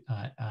to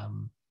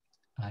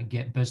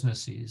get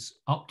businesses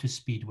up to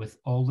speed with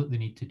all that they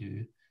need to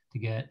do, to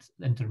get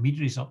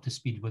intermediaries up to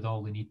speed with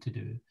all they need to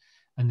do.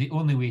 And the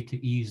only way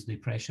to ease the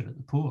pressure at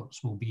the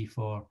ports will be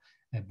for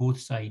both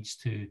sides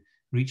to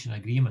reach an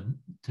agreement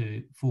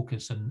to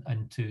focus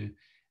and to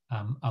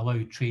allow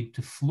trade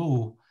to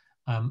flow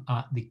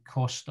at the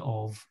cost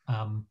of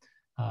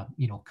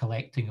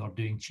collecting or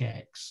doing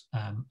checks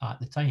at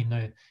the time.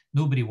 Now,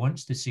 nobody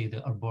wants to say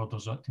that our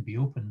borders ought to be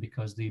open,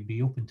 because they'd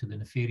be open to the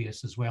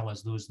nefarious as well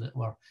as those that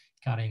were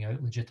carrying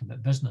out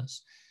legitimate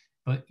business.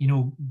 But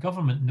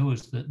government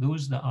knows that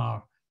those that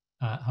are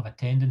have a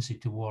tendency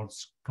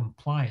towards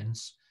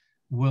compliance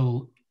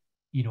will,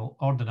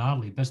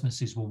 ordinarily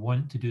businesses will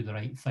want to do the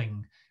right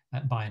thing.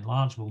 By and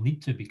large, will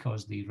need to,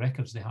 because the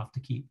records they have to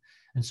keep.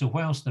 And so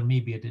whilst there may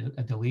be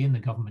a delay in the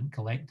government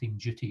collecting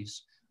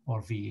duties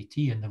or VAT,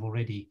 and they've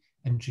already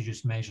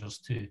introduced measures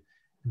to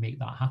make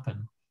that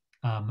happen,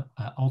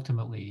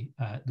 ultimately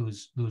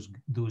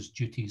those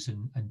duties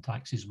and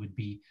taxes would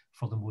be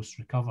for the most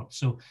recovered.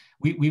 So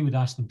we would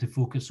ask them to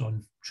focus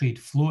on trade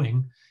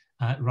flowing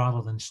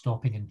rather than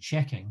stopping and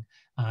checking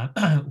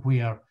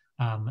where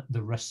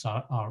the risks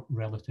are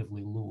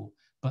relatively low.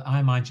 But I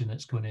imagine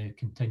it's going to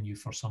continue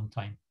for some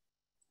time.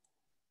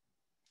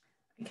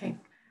 Okay.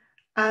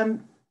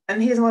 And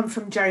here's one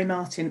from Jerry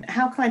Martin.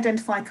 How can I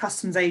identify a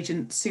customs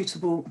agent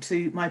suitable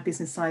to my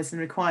business size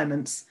and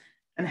requirements?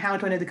 And how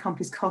do I know the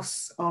company's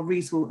costs are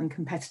reasonable and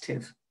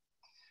competitive?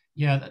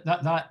 Yeah,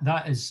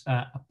 that is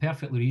a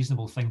perfectly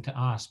reasonable thing to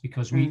ask,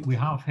 because we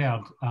have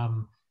heard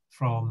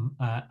from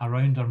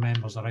around our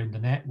members, around the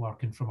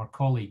network, and from our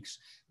colleagues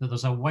that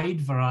there's a wide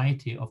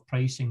variety of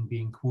pricing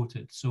being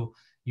quoted. So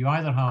you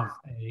either have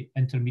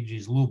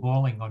intermediaries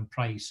lowballing on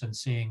price and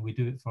saying we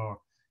do it for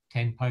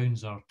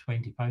 £10 or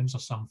 £20 or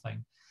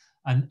something,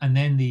 and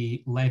then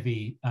they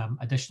levy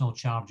additional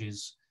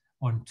charges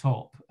on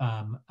top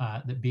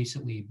that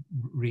basically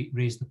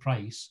raise the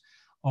price.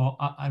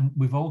 And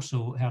we've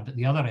also heard at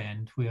the other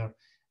end where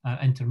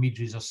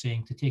intermediaries are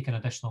saying to take an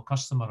additional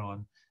customer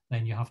on,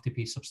 then you have to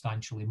pay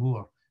substantially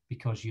more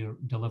because you're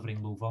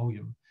delivering low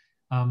volume.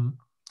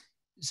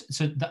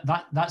 So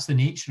that's the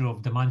nature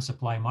of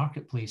demand-supply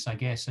marketplace, I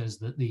guess, is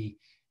that the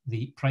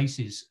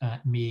prices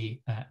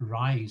may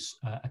rise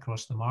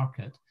across the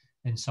market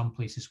in some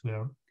places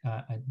where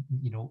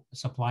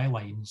supply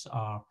lines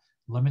are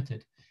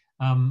limited.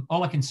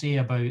 All I can say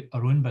about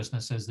our own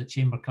business is that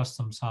Chamber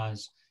Customs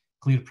has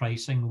clear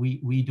pricing.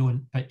 We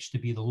don't pitch to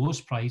be the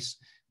lowest price.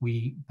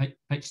 We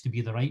pitch to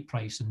be the right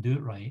price and do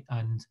it right.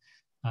 And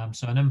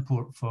so an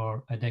import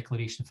for a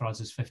declaration for us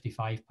is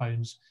 £55,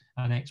 and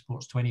an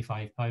export's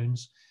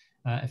 £25.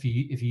 If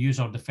you use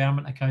our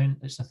deferment account,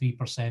 it's a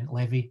 3%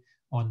 levy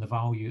on the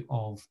value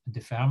of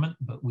deferment,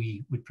 but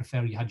we would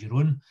prefer you had your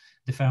own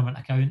deferment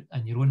account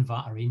and your own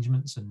VAT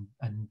arrangements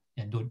and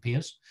don't pay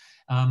us.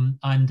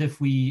 And if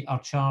we are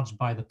charged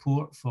by the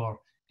port for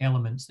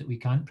elements that we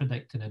can't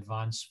predict in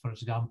advance, for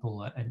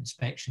example, an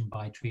inspection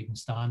by Trade and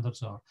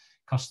Standards or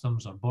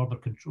Customs or Border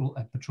Control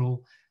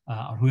Patrol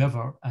or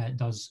whoever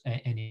does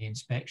any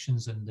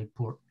inspections and the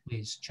port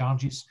pays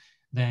charges,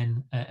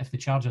 then if the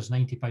charge is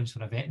 £90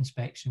 for a vet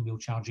inspection, we'll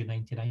charge you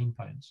 £99.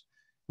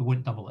 We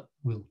won't double it.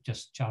 We'll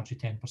just charge you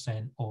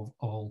 10% of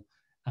all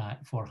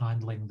for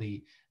handling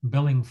the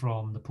billing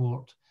from the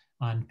port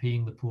and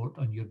paying the port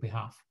on your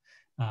behalf.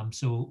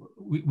 So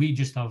we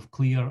just have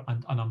clear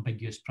and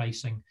unambiguous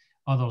pricing.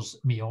 Others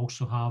may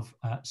also have,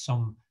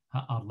 some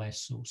are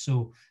less so.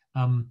 So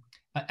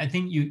I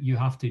think you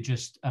have to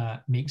just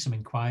make some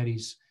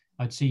inquiries.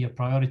 I'd say your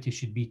priority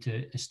should be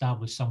to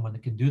establish someone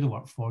that can do the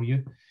work for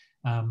you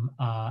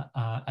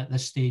at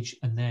this stage,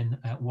 and then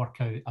work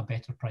out a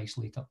better price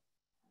later.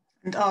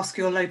 And ask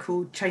your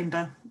local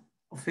chamber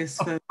office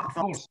for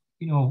advice.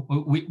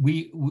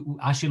 We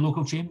ask your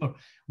local chamber.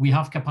 We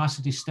have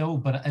capacity still,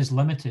 but it is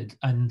limited.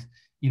 And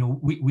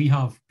we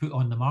have put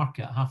on the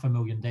market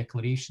 500,000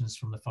 declarations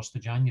from the 1st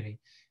of January,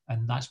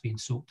 and that's being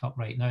soaked up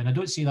right now. And I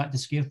don't say that to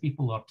scare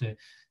people or to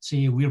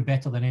say we're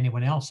better than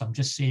anyone else. I'm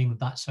just saying that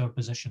that's our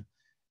position.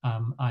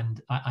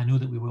 And I know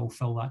that we will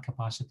fill that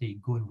capacity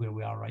going where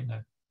we are right now.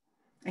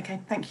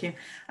 Okay, thank you.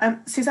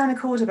 Susanna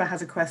Cordoba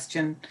has a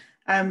question.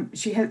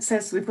 She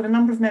says, we've got a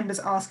number of members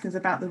asking us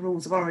about the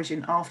rules of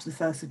origin after the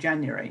 1st of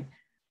January.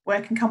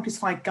 Where can companies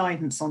find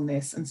guidance on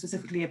this, and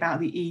specifically about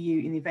the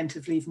EU in the event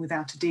of leaving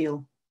without a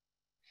deal?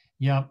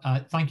 Yeah,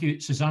 thank you.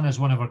 Susanna is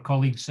one of our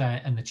colleagues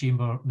in the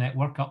Chamber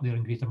network up there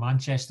in Greater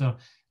Manchester.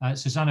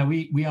 Susanna,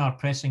 we are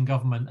pressing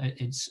government.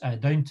 It's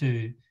down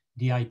to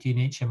DIT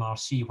and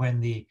HMRC when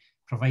they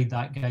provide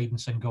that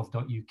guidance in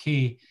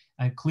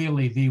gov.uk.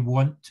 Clearly, they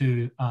want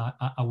to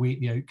await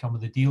the outcome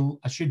of the deal.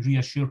 I should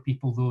reassure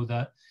people, though,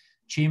 that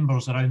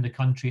chambers around the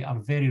country are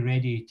very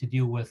ready to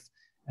deal with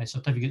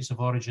certificates of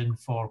origin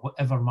for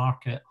whatever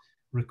market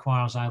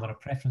requires either a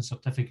preference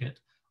certificate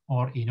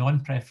or a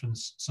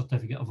non-preference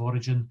certificate of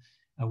origin.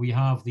 We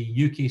have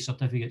the UK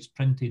certificates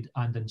printed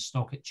and in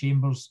stock at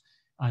chambers,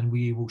 and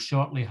we will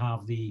shortly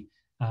have the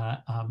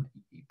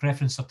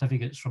preference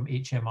certificates from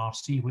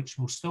HMRC, which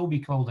will still be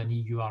called an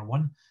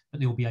EUR1, but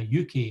they will be a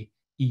UK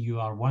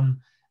EUR1,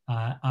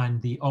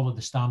 and all of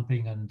the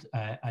stamping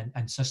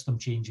and system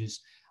changes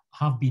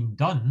have been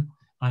done,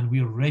 and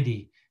we're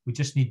ready. We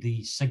just need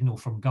the signal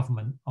from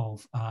government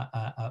of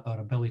our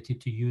ability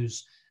to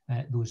use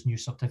those new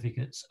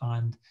certificates,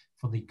 and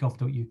for the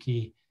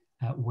gov.uk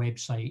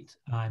website,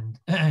 and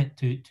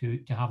to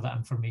have that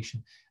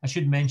information. I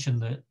should mention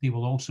that they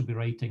will also be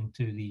writing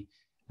to the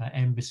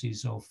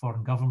embassies of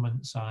foreign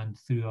governments and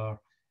through our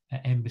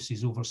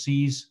embassies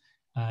overseas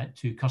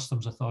to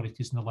customs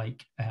authorities and the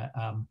like,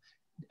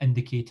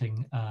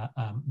 indicating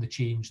the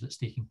change that's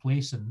taking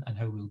place and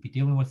how we'll be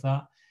dealing with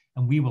that.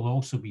 And we will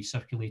also be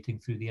circulating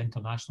through the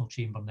International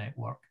Chamber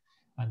Network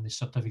and the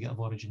Certificate of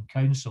Origin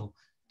Council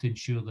to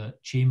ensure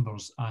that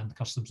chambers and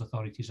customs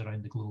authorities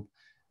around the globe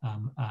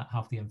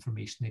have the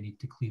information they need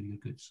to clear your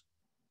goods.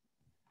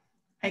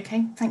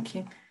 Okay, thank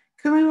you.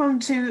 Can we move on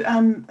to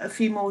a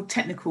few more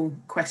technical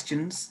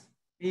questions?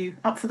 Are you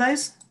up for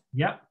those?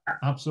 Yeah,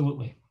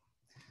 absolutely.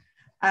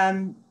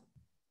 I'll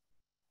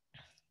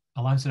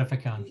answer if I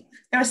can.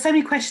 There are so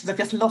many questions, I've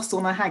just lost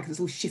all my hand because it's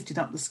all shifted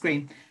up the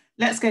screen.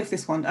 Let's go for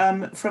this one.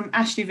 From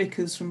Ashley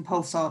Vickers from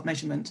Pulsar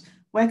Measurement.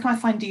 Where can I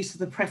find use of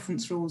the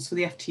preference rules for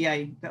the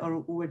FTA that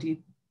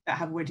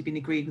have already been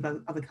agreed with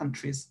other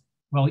countries?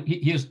 Well,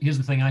 here's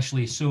the thing,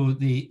 Ashley. So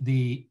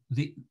the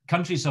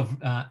countries have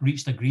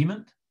reached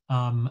agreement.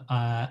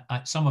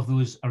 Some of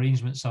those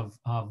arrangements have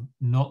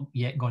not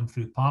yet gone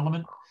through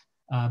Parliament,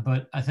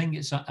 but I think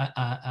it's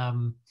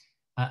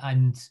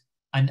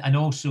and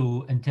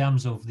also in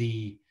terms of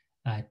the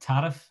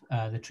tariff,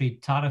 the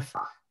trade tariff,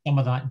 some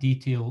of that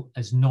detail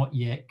is not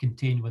yet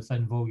contained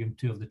within Volume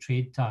 2 of the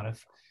trade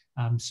tariff.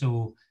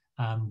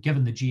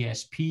 Given the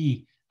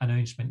GSP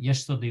announcement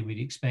yesterday, we'd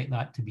expect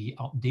that to be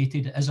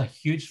updated. It is a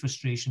huge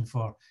frustration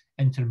for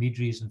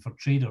intermediaries and for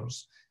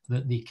traders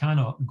that they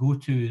cannot go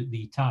to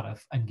the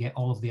tariff and get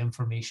all of the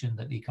information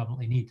that they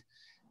currently need.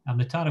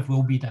 The tariff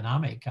will be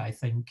dynamic, I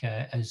think,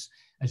 as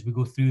we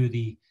go through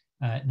the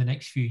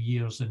next few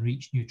years and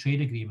reach new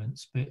trade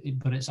agreements.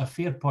 But it's a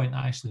fair point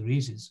that Ashley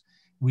raises.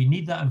 We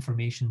need that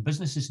information.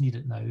 Businesses need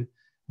it now.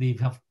 They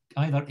have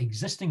either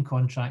existing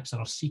contracts or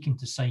are seeking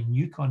to sign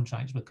new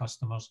contracts with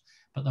customers,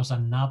 but there's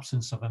an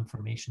absence of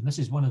information. This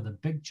is one of the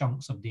big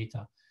chunks of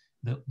data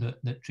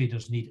that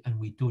traders need and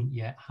we don't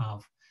yet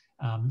have.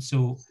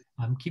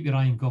 Keep your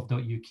eye on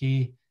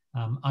gov.uk.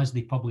 As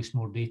they publish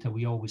more data,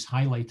 we always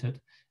highlight it,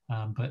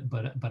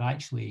 but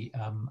actually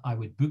I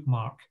would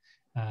bookmark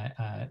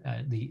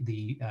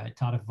the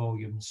tariff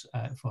volumes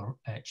for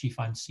Chief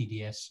and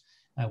CDS,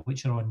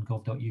 which are on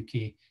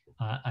gov.uk,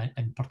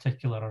 in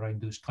particular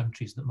around those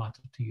countries that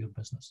matter to your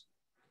business.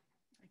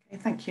 Okay,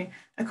 thank you.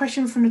 A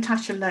question from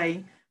Natasha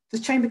Lay.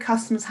 Does Chamber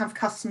Customs have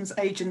customs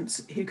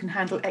agents who can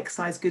handle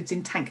excise goods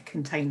in tank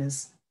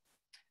containers?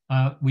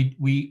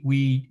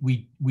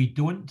 We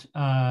don't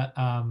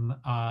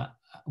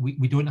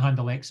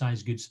handle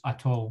excise goods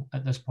at all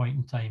at this point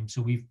in time.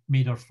 So we've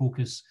made our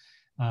focus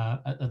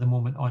at the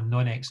moment on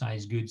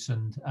non-excise goods,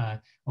 and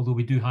although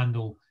we do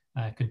handle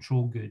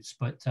control goods,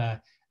 but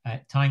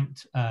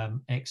tanked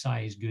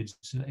excise goods,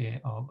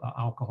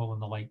 alcohol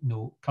and the like,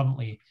 no.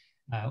 Currently,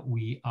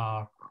 we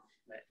are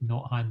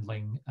not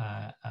handling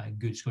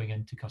goods going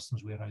into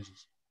customs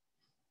warehouses.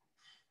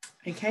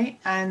 Okay,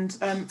 and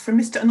from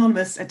Mr.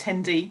 Anonymous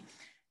attendee,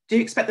 do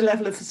you expect the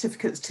level of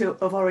certificates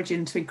of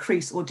origin to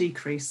increase or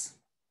decrease?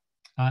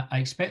 I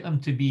expect them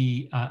to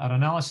be, our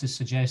analysis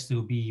suggests they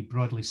will be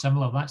broadly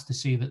similar. That's to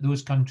say that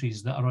those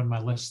countries that are on my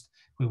list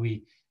where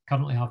we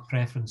currently have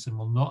preference and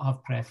will not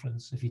have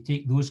preference, if you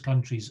take those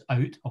countries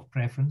out of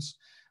preference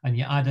and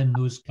you add in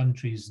those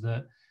countries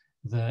that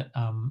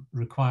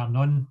require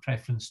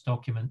non-preference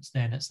documents,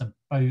 then it's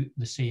about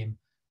the same.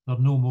 They're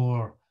no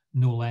more,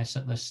 no less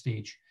at this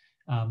stage.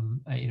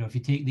 If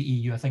you take the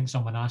EU, I think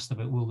someone asked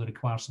about will they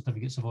require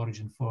certificates of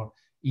origin for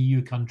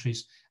EU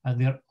countries.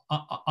 They're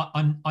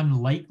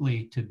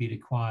unlikely to be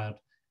required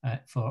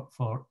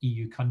for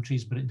EU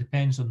countries, but it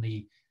depends on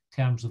the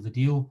terms of the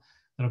deal.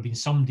 There have been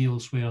some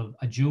deals where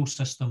a dual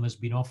system has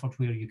been offered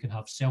where you can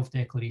have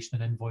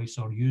self-declaration and invoice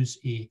or use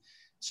a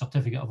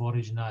certificate of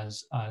origin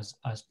as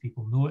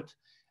people know it.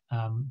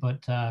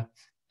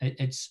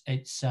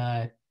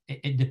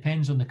 It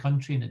depends on the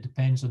country and it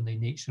depends on the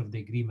nature of the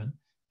agreement.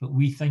 But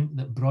we think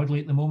that broadly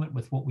at the moment,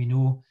 with what we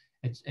know,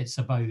 it's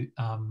about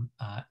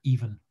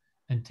even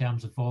in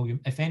terms of volume.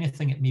 If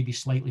anything, it may be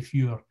slightly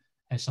fewer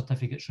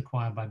certificates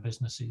required by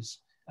businesses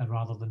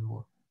rather than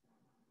more.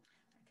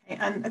 Okay,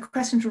 and a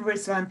question from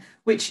Rizwan,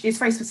 which is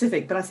very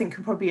specific, but I think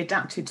can probably be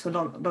adapted to a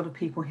lot of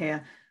people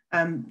here.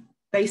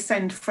 They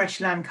send fresh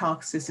lamb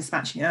carcasses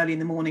dispatching early in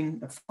the morning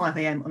at 5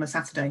 AM on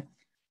Saturday,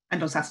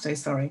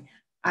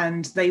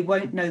 and they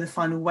won't know the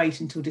final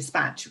weight until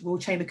dispatch. Will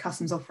Chamber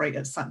Customs operate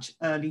at such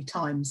early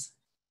times?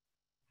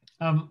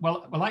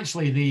 Well,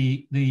 actually,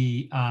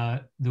 the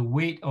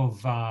weight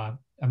of the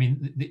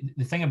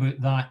thing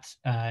about that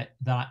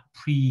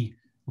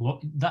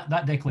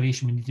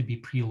declaration would need to be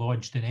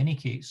pre-lodged in any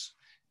case,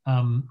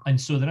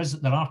 and so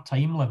there are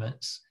time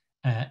limits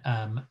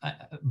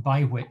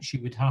by which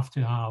you would have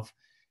to have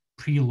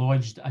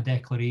pre-lodged a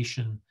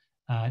declaration,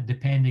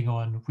 depending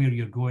on where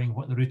you're going,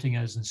 what the routing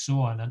is, and so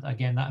on. And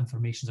again, that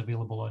information is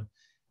available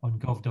on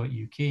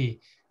gov.uk.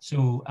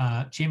 So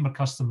Chamber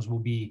Customs will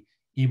be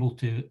able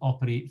to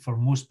operate for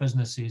most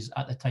businesses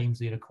at the times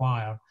they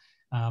require.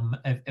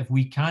 If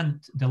we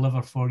can't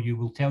deliver for you,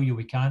 we'll tell you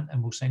we can't,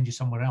 and we'll send you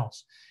somewhere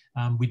else.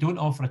 We don't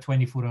offer a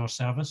 24-hour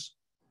service,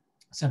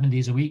 7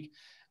 days a week.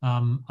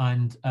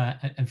 And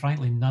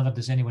frankly, neither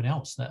does anyone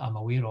else that I'm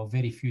aware of.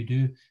 Very few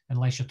do,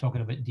 unless you're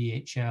talking about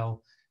DHL,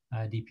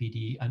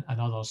 DPD,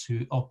 and others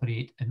who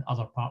operate in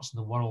other parts of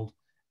the world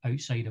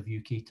outside of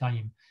UK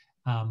time.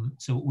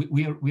 So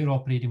we're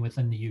operating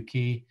within the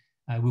UK.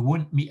 We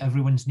won't meet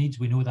everyone's needs,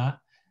 we know that,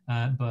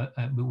 but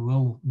we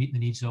will meet the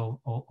needs of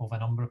a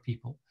number of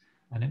people.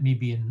 And it may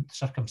be in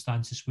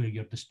circumstances where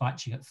you're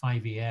dispatching at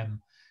 5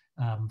 AM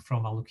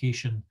from a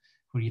location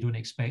where you don't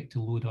expect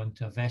to load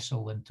onto a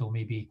vessel until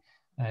maybe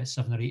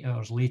 7 or 8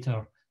 hours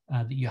later,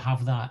 that you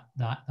have that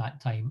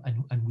time,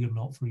 and we're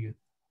not for you.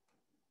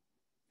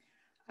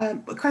 A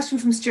question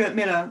from Stuart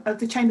Miller. Of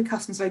the Chamber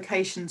Customs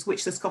locations,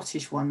 which are the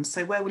Scottish ones?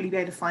 So where will you be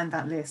able to find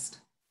that list?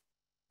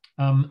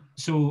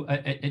 So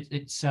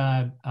it's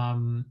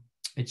on,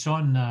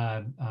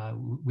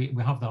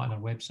 we have that on our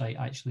website,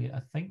 actually,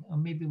 I think, or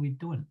maybe we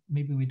don't,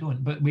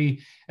 but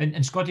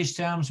in Scottish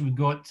terms, we've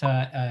got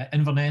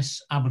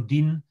Inverness,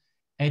 Aberdeen,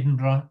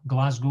 Edinburgh,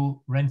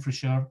 Glasgow,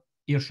 Renfrewshire,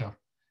 Ayrshire,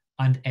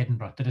 and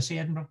Edinburgh. Did I say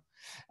Edinburgh?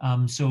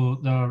 So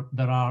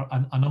there are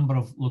a number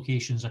of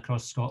locations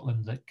across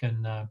Scotland that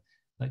can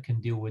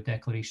deal with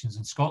declarations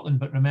in Scotland.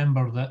 But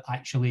remember that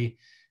actually,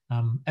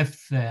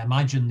 if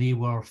imagine they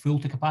were full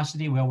to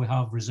capacity, well, we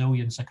have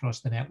resilience across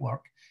the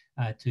network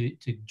to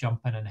jump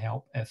in and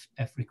help if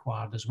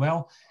required as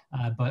well.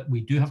 But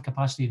we do have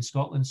capacity in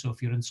Scotland. So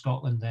if you're in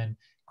Scotland, then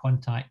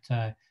contact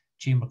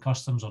Chamber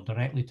Customs or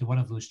directly to one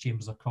of those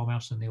chambers of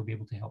commerce, and they'll be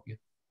able to help you.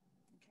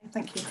 Okay,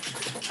 thank you.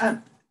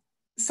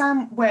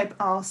 Sam Webb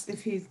asked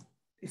if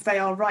they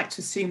are right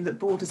to assume that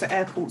borders at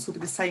airports will be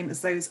the same as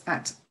those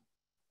at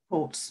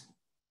ports.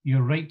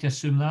 You're right to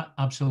assume that,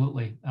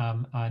 absolutely.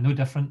 No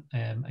different.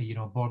 You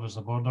know, border's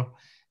a border.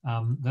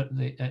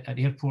 At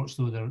airports,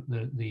 though, there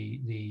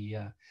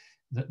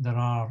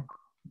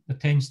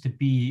tends to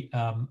be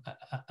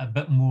a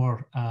bit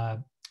more,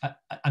 a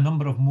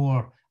number of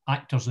more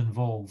actors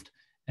involved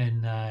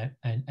in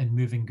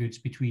moving goods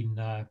between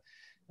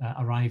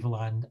arrival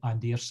and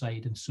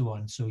airside and so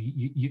on. So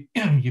you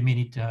may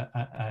need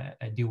to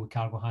deal with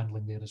cargo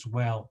handling there as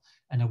well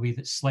in a way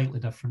that's slightly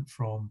different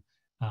from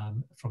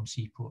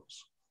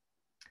seaports.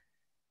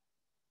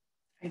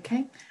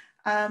 Okay.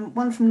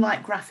 One from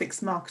Light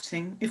Graphics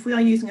Marketing. If we are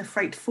using a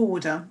freight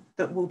forwarder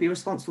that will be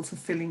responsible for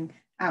filling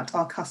out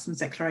our customs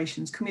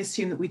declarations, can we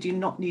assume that we do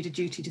not need a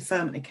duty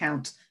deferment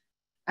account,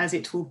 as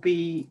it will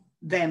be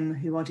them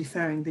who are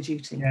deferring the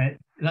duty? Yeah,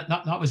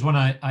 that was one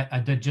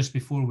I did just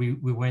before we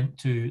went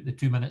to the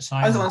 2-minute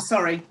silence. Oh,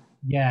 sorry.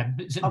 Yeah,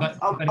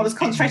 I was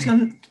concentrating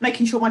on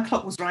making sure my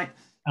clock was right.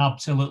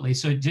 Absolutely.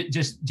 So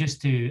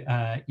just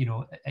to you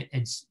know,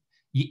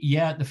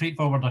 yeah, the freight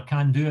forwarder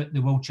can do it.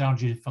 They will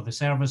charge you for the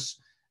service.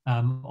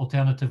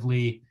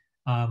 Alternatively,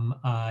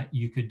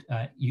 you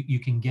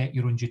can get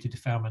your own duty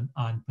deferment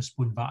and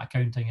postpone VAT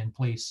accounting in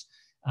place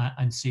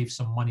and save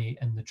some money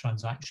in the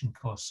transaction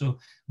cost. So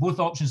both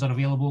options are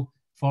available.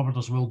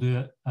 Forwarders will do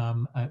it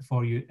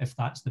for you if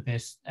that's the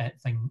best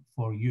thing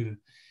for you.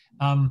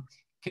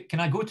 Can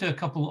I go to a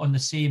couple on the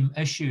same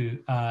issue?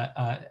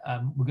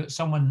 We've got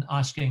someone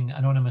asking,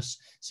 anonymous,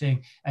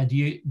 saying, do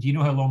you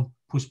know how long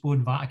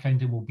postponed VAT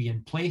accounting will be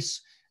in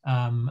place?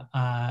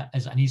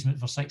 Is it an easement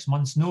for 6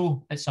 months?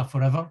 No, it's a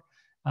forever.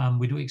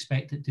 We don't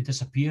expect it to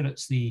disappear.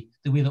 It's the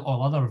way that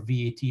all other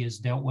VAT is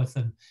dealt with,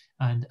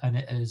 and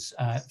it is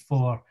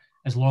for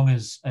as long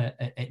as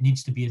it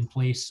needs to be in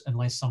place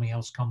unless something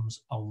else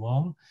comes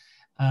along.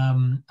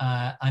 And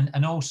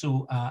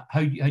also, how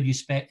do you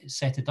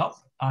set it up?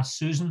 Asked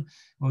Susan.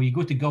 Well, you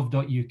go to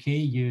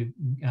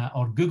gov.uk,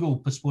 or Google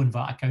postponed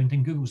VAT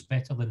accounting. Google's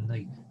better than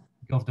the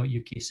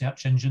gov.uk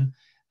search engine.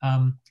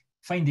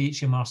 Find the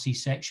HMRC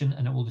section,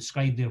 and it will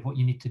describe there what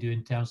you need to do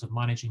in terms of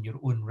managing your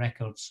own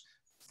records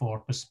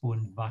for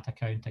postponed VAT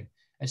accounting.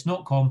 It's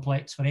not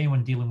complex. For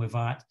anyone dealing with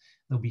VAT,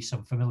 there'll be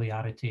some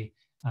familiarity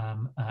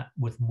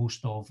with most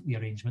of the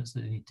arrangements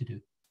that they need to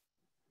do.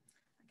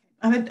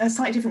 I have a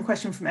slightly different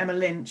question from Emma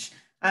Lynch.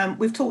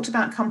 We've talked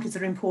about companies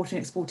that are importing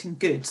and exporting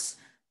goods.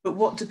 But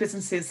what do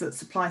businesses that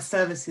supply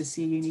services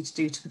to you need to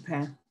do to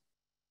prepare?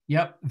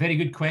 Yep, very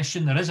good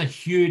question. There is a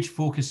huge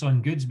focus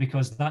on goods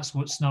because that's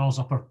what snarls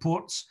up our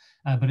ports,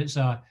 but it's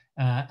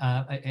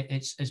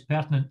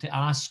pertinent to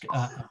ask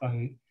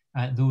about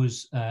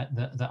those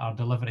that are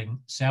delivering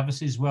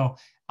services. Well,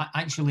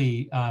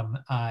 actually,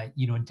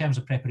 you know, in terms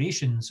of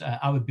preparations,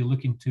 I would be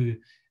looking to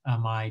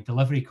my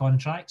delivery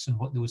contracts and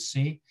what those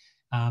say.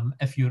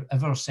 If you're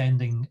ever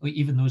sending,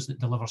 even those that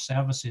deliver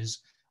services,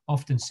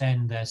 often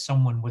send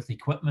someone with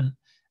equipment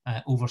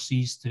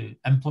overseas to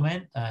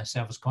implement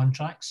service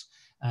contracts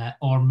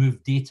or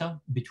move data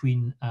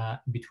between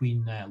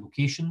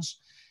locations.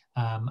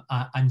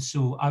 And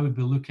so I would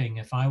be looking,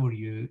 if I were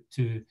you,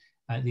 to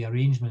the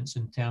arrangements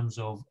in terms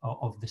of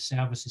the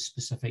services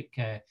specific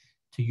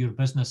to your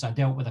business. I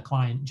dealt with a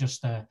client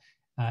just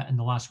in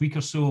the last week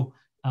or so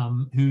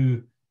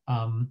who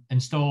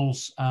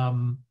installs,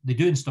 they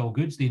do install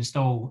goods, they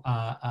install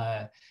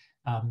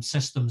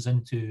systems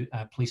into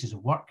places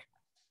of work.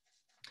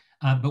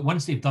 But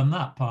once they've done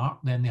that part,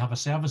 then they have a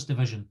service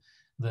division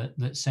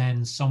that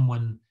sends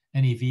someone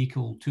in a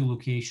vehicle to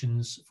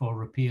locations for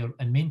repair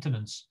and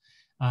maintenance.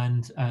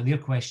 And their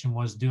question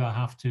was, do I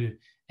have to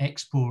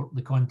export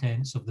the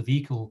contents of the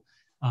vehicle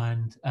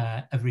and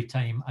every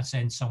time I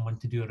send someone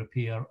to do a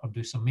repair or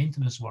do some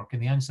maintenance work?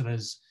 And the answer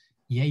is,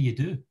 yeah, you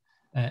do,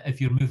 if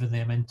you're moving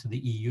them into the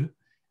EU.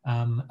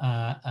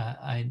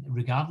 And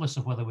regardless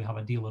of whether we have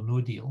a deal or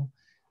no deal,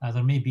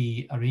 there may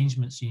be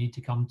arrangements you need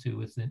to come to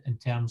with in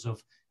terms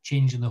of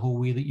changing the whole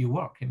way that you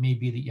work. It may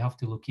be that you have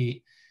to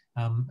locate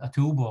a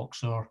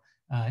toolbox or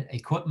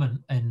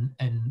equipment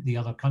in the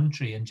other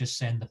country and just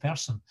send the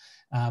person.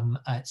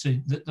 So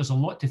there's a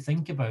lot to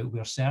think about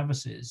where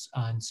services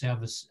and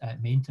service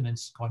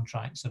maintenance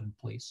contracts are in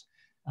place.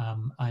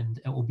 And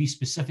it will be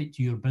specific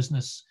to your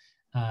business.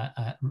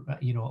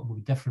 You know, it will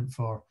be different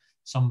for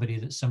somebody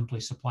that's simply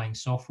supplying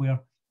software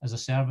as a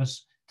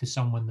service to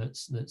someone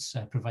that's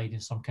providing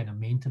some kind of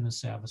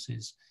maintenance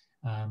services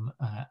that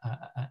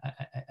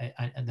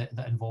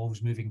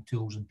involves moving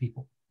tools and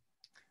people.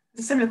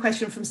 A similar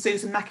question from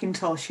Susan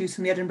McIntosh, who's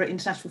from the Edinburgh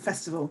International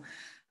Festival.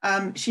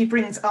 She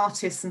brings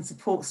artists and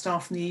support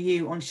staff from the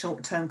EU on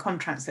short-term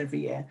contracts every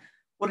year.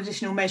 What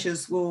additional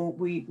measures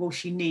will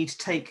she need to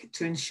take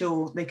to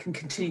ensure they can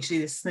continue to do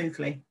this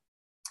smoothly?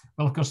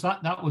 Well, of course,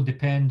 that will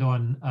depend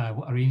on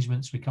what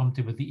arrangements we come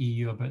to with the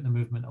EU about the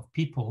movement of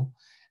people,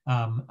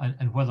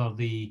 and whether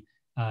the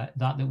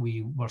that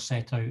we were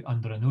set out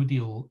under a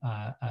no-deal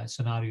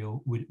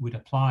scenario would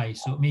apply.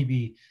 So it may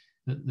be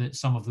that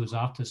some of those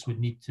artists would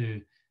need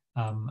to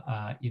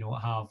you know,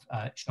 have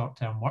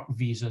short-term work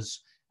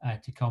visas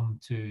to come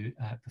to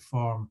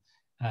perform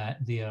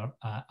their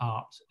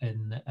art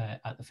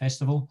at the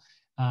festival.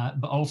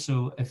 But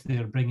also, if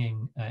they're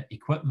bringing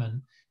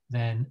equipment,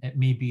 then it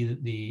may be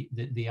that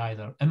they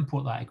either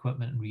import that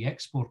equipment and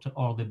re-export it,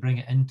 or they bring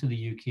it into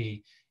the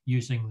UK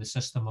using the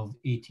system of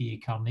ATA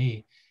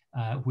Carnet,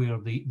 where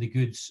the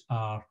goods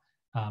are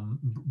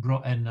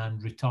brought in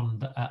and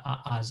returned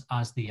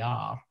as they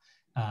are.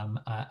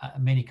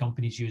 Many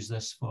companies use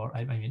this for,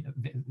 I mean,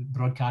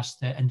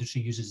 broadcast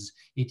industry uses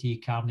ATA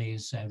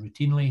Carnets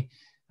routinely.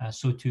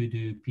 So too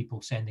do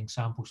people sending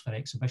samples for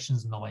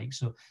exhibitions and the like.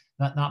 So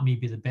that may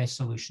be the best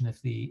solution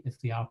if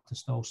the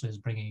artist also is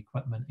bringing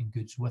equipment and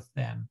goods with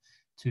them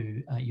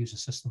to use a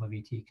system of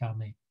ATA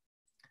Carnet.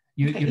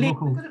 Your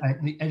local,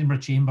 the Edinburgh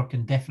Chamber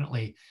can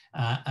definitely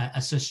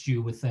assist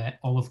you with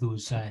all of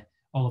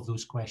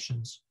those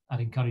questions.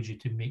 I'd encourage you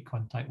to make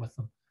contact with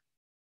them.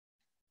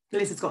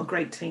 Liz has got a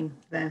great team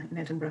there in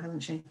Edinburgh,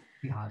 hasn't she?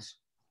 She has.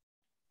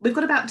 We've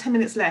got about 10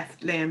 minutes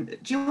left,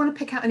 Liam. Do you want to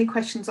pick out any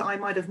questions that I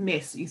might have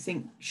missed that you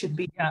think should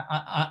be? Yeah,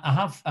 I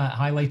have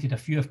highlighted a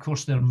few. Of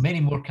course, there are many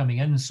more coming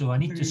in, so I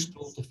need to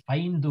scroll to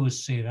find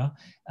those, Sarah.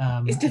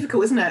 It's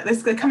difficult, isn't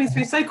it? They're coming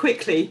through so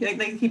quickly.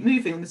 They keep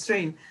moving on the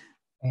stream.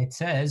 It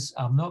is.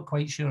 I'm not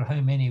quite sure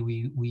how many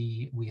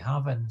we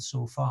have in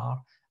so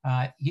far.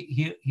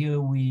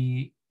 Here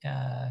we...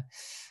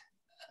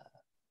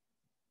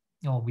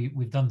 Oh,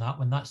 we've done that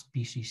one. That's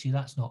BCC.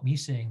 That's not me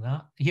saying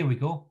that. Here we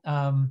go.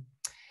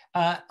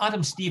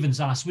 Adam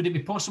Stevens asks, would it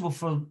be possible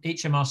for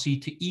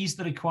HMRC to ease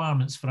the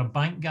requirements for a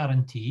bank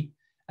guarantee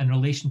in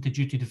relation to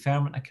duty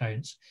deferment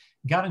accounts?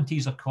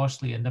 Guarantees are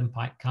costly and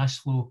impact cash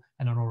flow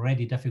in an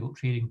already difficult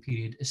trading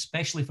period,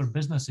 especially for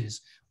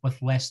businesses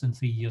with less than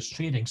 3 years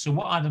trading. So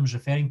what Adam's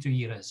referring to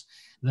here is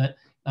that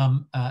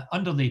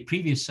under the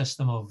previous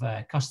system of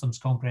customs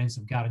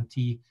comprehensive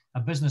guarantee, a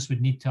business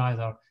would need to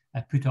either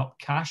put up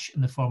cash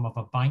in the form of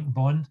a bank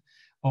bond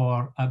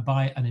or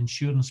buy an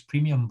insurance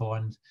premium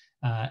bond,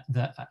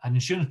 an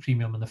insurance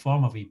premium in the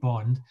form of a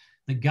bond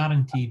that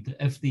guaranteed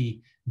that if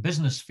the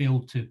business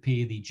failed to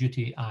pay the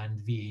duty and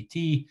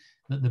VAT,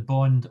 that the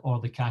bond or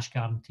the cash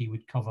guarantee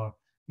would cover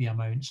the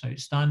amounts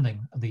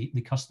outstanding,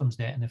 the customs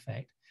debt in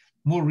effect.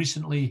 More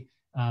recently,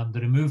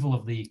 the removal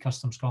of the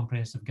customs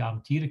comprehensive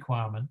guarantee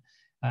requirement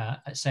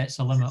it sets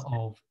a limit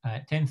of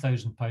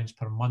 £10,000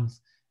 per month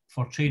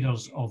for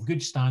traders of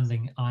good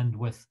standing and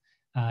with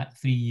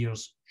 3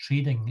 years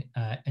trading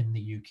in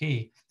the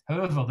UK.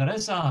 However, there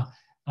is a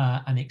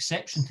an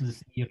exception to the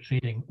 3-year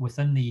trading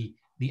within the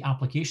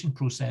application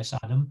process,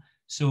 Adam.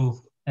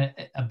 So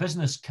a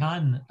business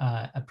can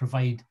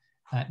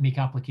make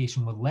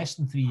application with less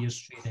than 3 years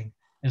trading,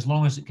 as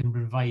long as it can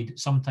provide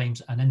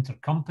sometimes an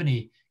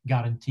intercompany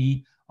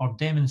guarantee or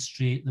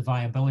demonstrate the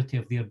viability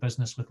of their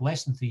business with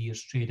less than 3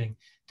 years trading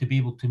to be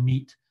able to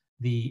meet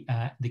the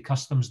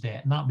customs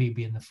debt. And that may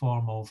be in the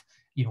form of,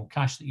 you know,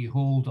 cash that you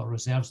hold or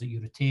reserves that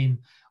you retain,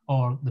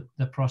 or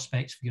the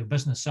prospects for your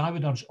business. So I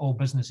would urge all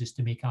businesses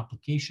to make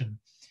application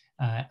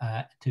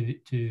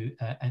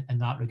in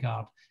that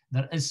regard.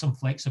 There is some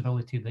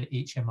flexibility that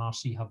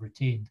HMRC have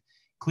retained.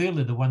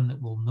 Clearly, the one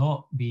that will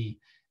not be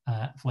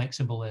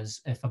flexible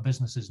is if a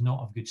business is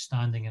not of good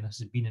standing and has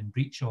been in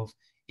breach of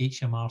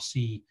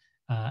HMRC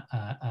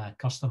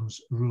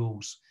customs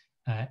rules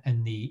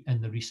in the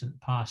recent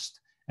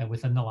past,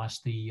 within the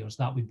last 3 years.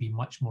 That would be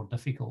much more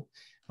difficult.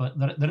 But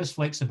there is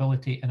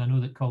flexibility, and I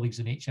know that colleagues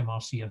in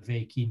HMRC are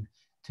very keen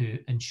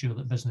to ensure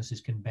that businesses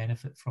can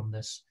benefit from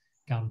this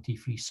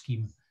guarantee-free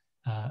scheme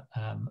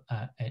in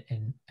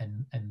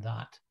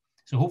that.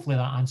 So hopefully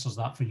that answers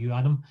that for you,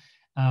 Adam.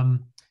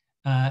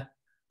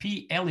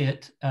 P.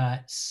 Elliott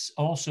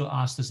also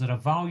asked, is there a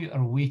value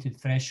or weighted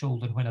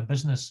threshold on when a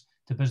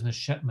business-to-business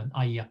shipment,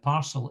 i.e. a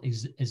parcel,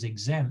 is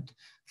exempt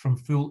from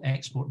full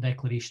export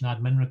declaration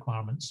admin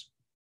requirements?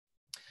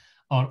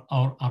 Or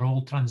are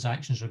all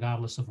transactions,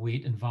 regardless of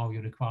weight and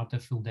value, required to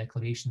have full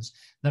declarations?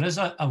 There is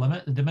a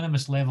limit. The de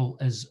minimis level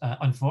is,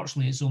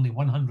 unfortunately, it's only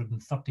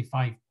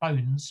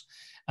 £135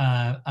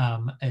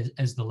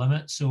 is the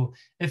limit. So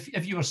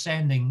if you were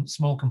sending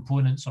small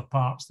components or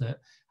parts that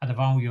had a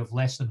value of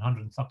less than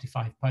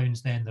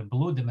 £135, then they're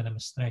below the de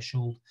minimis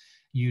threshold.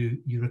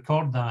 You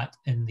record that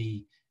with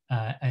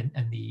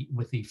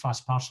the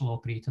fast parcel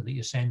operator that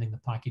you're sending the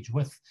package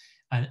with,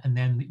 and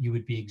then you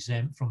would be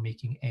exempt from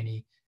making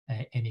any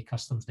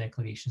customs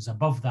declarations.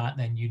 Above that,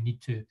 then you need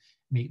to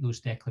make those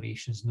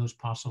declarations, and those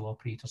parcel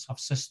operators have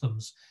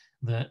systems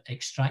that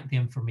extract the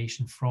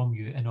information from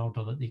you in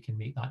order that they can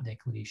make that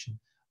declaration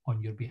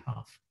on your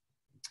behalf.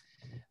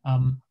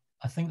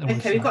 I think there was...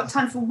 Okay, we've got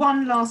time for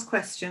one last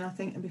question, I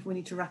think, and before we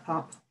need to wrap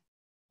up.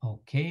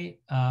 Okay.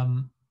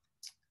 I'm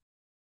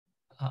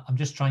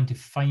just trying to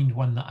find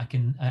one that I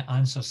can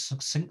answer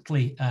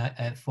succinctly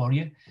for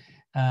you.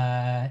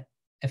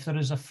 If there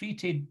is a free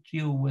trade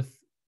deal with...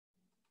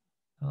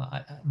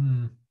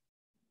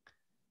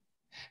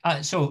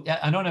 So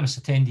anonymous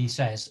attendee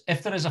says,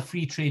 if there is a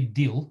free trade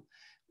deal,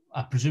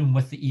 I presume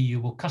with the EU,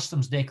 will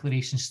customs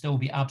declarations still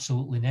be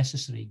absolutely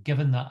necessary,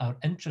 given that our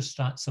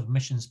Intrastat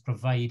submissions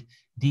provide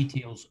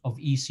details of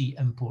EC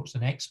imports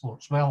and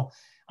exports? Well,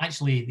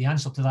 actually, the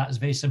answer to that is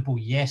very simple.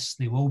 Yes,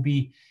 they will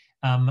be.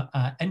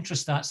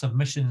 Intrastat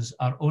submissions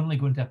are only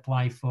going to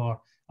apply for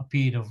a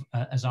period of,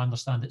 as I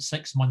understand it,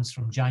 6 months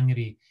from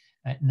January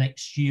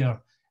next year.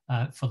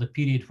 For the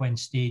period when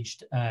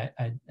staged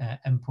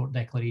import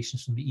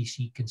declarations from the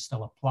EC can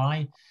still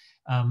apply.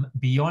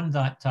 Beyond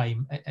that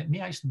time, it may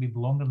actually be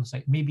longer than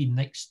that, maybe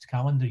next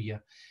calendar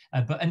year.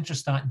 But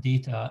Intrastat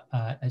data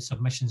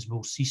submissions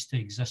will cease to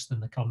exist in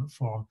the current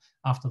form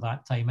after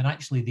that time. And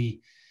actually, the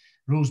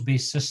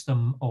rules-based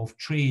system of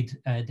trade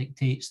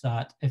dictates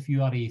that if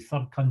you are a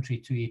third country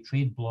to a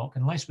trade bloc,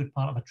 unless we're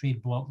part of a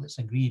trade bloc that's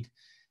agreed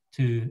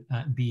to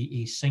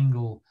be a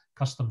single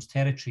customs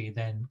territory,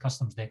 then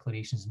customs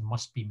declarations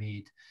must be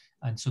made.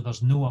 And so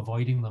there's no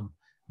avoiding them.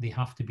 They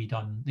have to be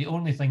done. The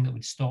only thing that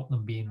would stop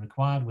them being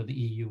required with the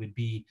EU would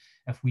be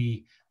if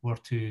we were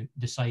to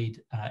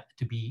decide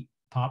to be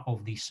part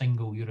of the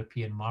single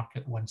European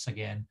market once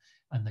again.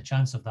 And the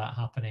chance of that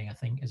happening, I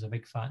think, is a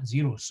big fat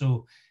zero.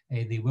 So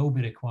they will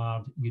be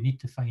required. You need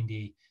to find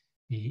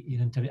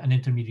an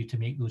intermediary to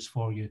make those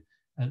for you.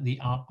 They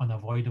are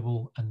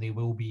unavoidable, and they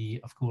will be,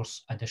 of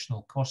course,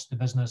 additional cost to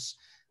business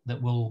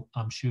that will,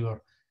 I'm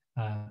sure,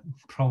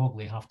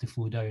 probably have to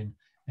flow down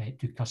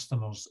to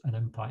customers and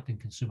impacting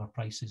consumer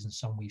prices in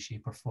some way,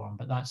 shape or form.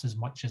 But that's as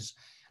much as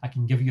I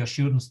can give you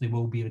assurance they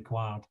will be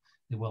required.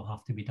 They will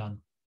have to be done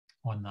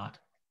on that.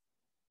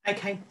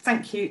 Okay,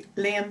 thank you,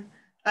 Liam.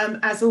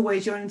 As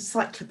always, your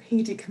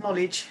encyclopedic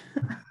knowledge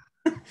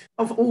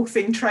of all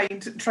things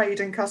trade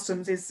and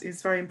customs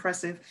is very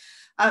impressive.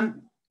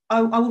 I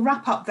will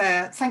wrap up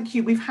there. Thank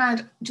you. We've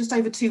had just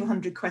over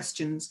 200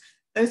 questions.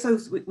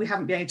 Those we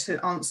haven't been able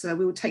to answer,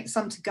 we will take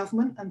some to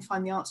government and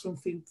find the answer and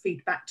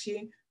feed back to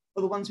you.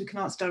 Or the ones we can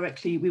answer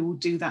directly, we will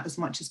do that as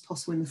much as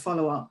possible in the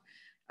follow-up.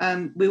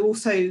 We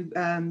also,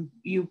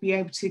 you'll be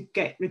able to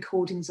get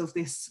recordings of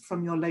this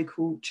from your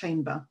local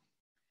chamber.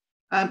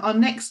 Our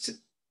next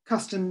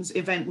customs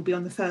event will be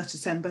on the 1st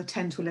December,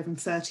 10 to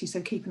 11:30.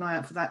 So keep an eye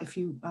out for that if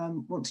you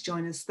want to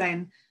join us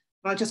then.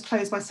 But I'll just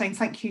close by saying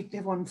thank you to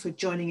everyone for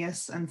joining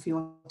us and for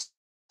your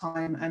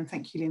time, and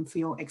thank you, Liam, for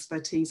your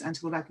expertise, and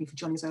to Lord Agnew for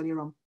joining us earlier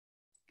on.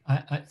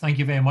 Thank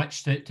you very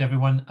much to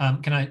everyone.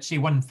 Can I say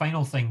one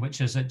final thing,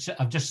 which is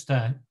I've just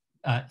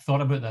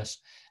thought about this.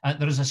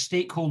 There is a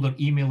stakeholder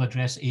email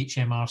address,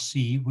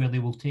 HMRC, where they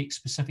will take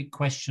specific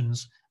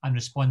questions and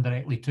respond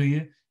directly to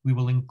you. we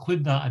will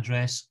include that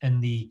address in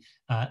the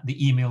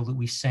email that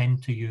we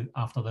send to you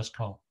after this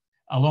call,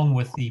 along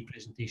with the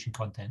presentation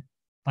content.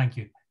 Thank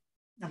you.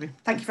 Lovely.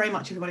 Thank you very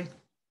much, everybody.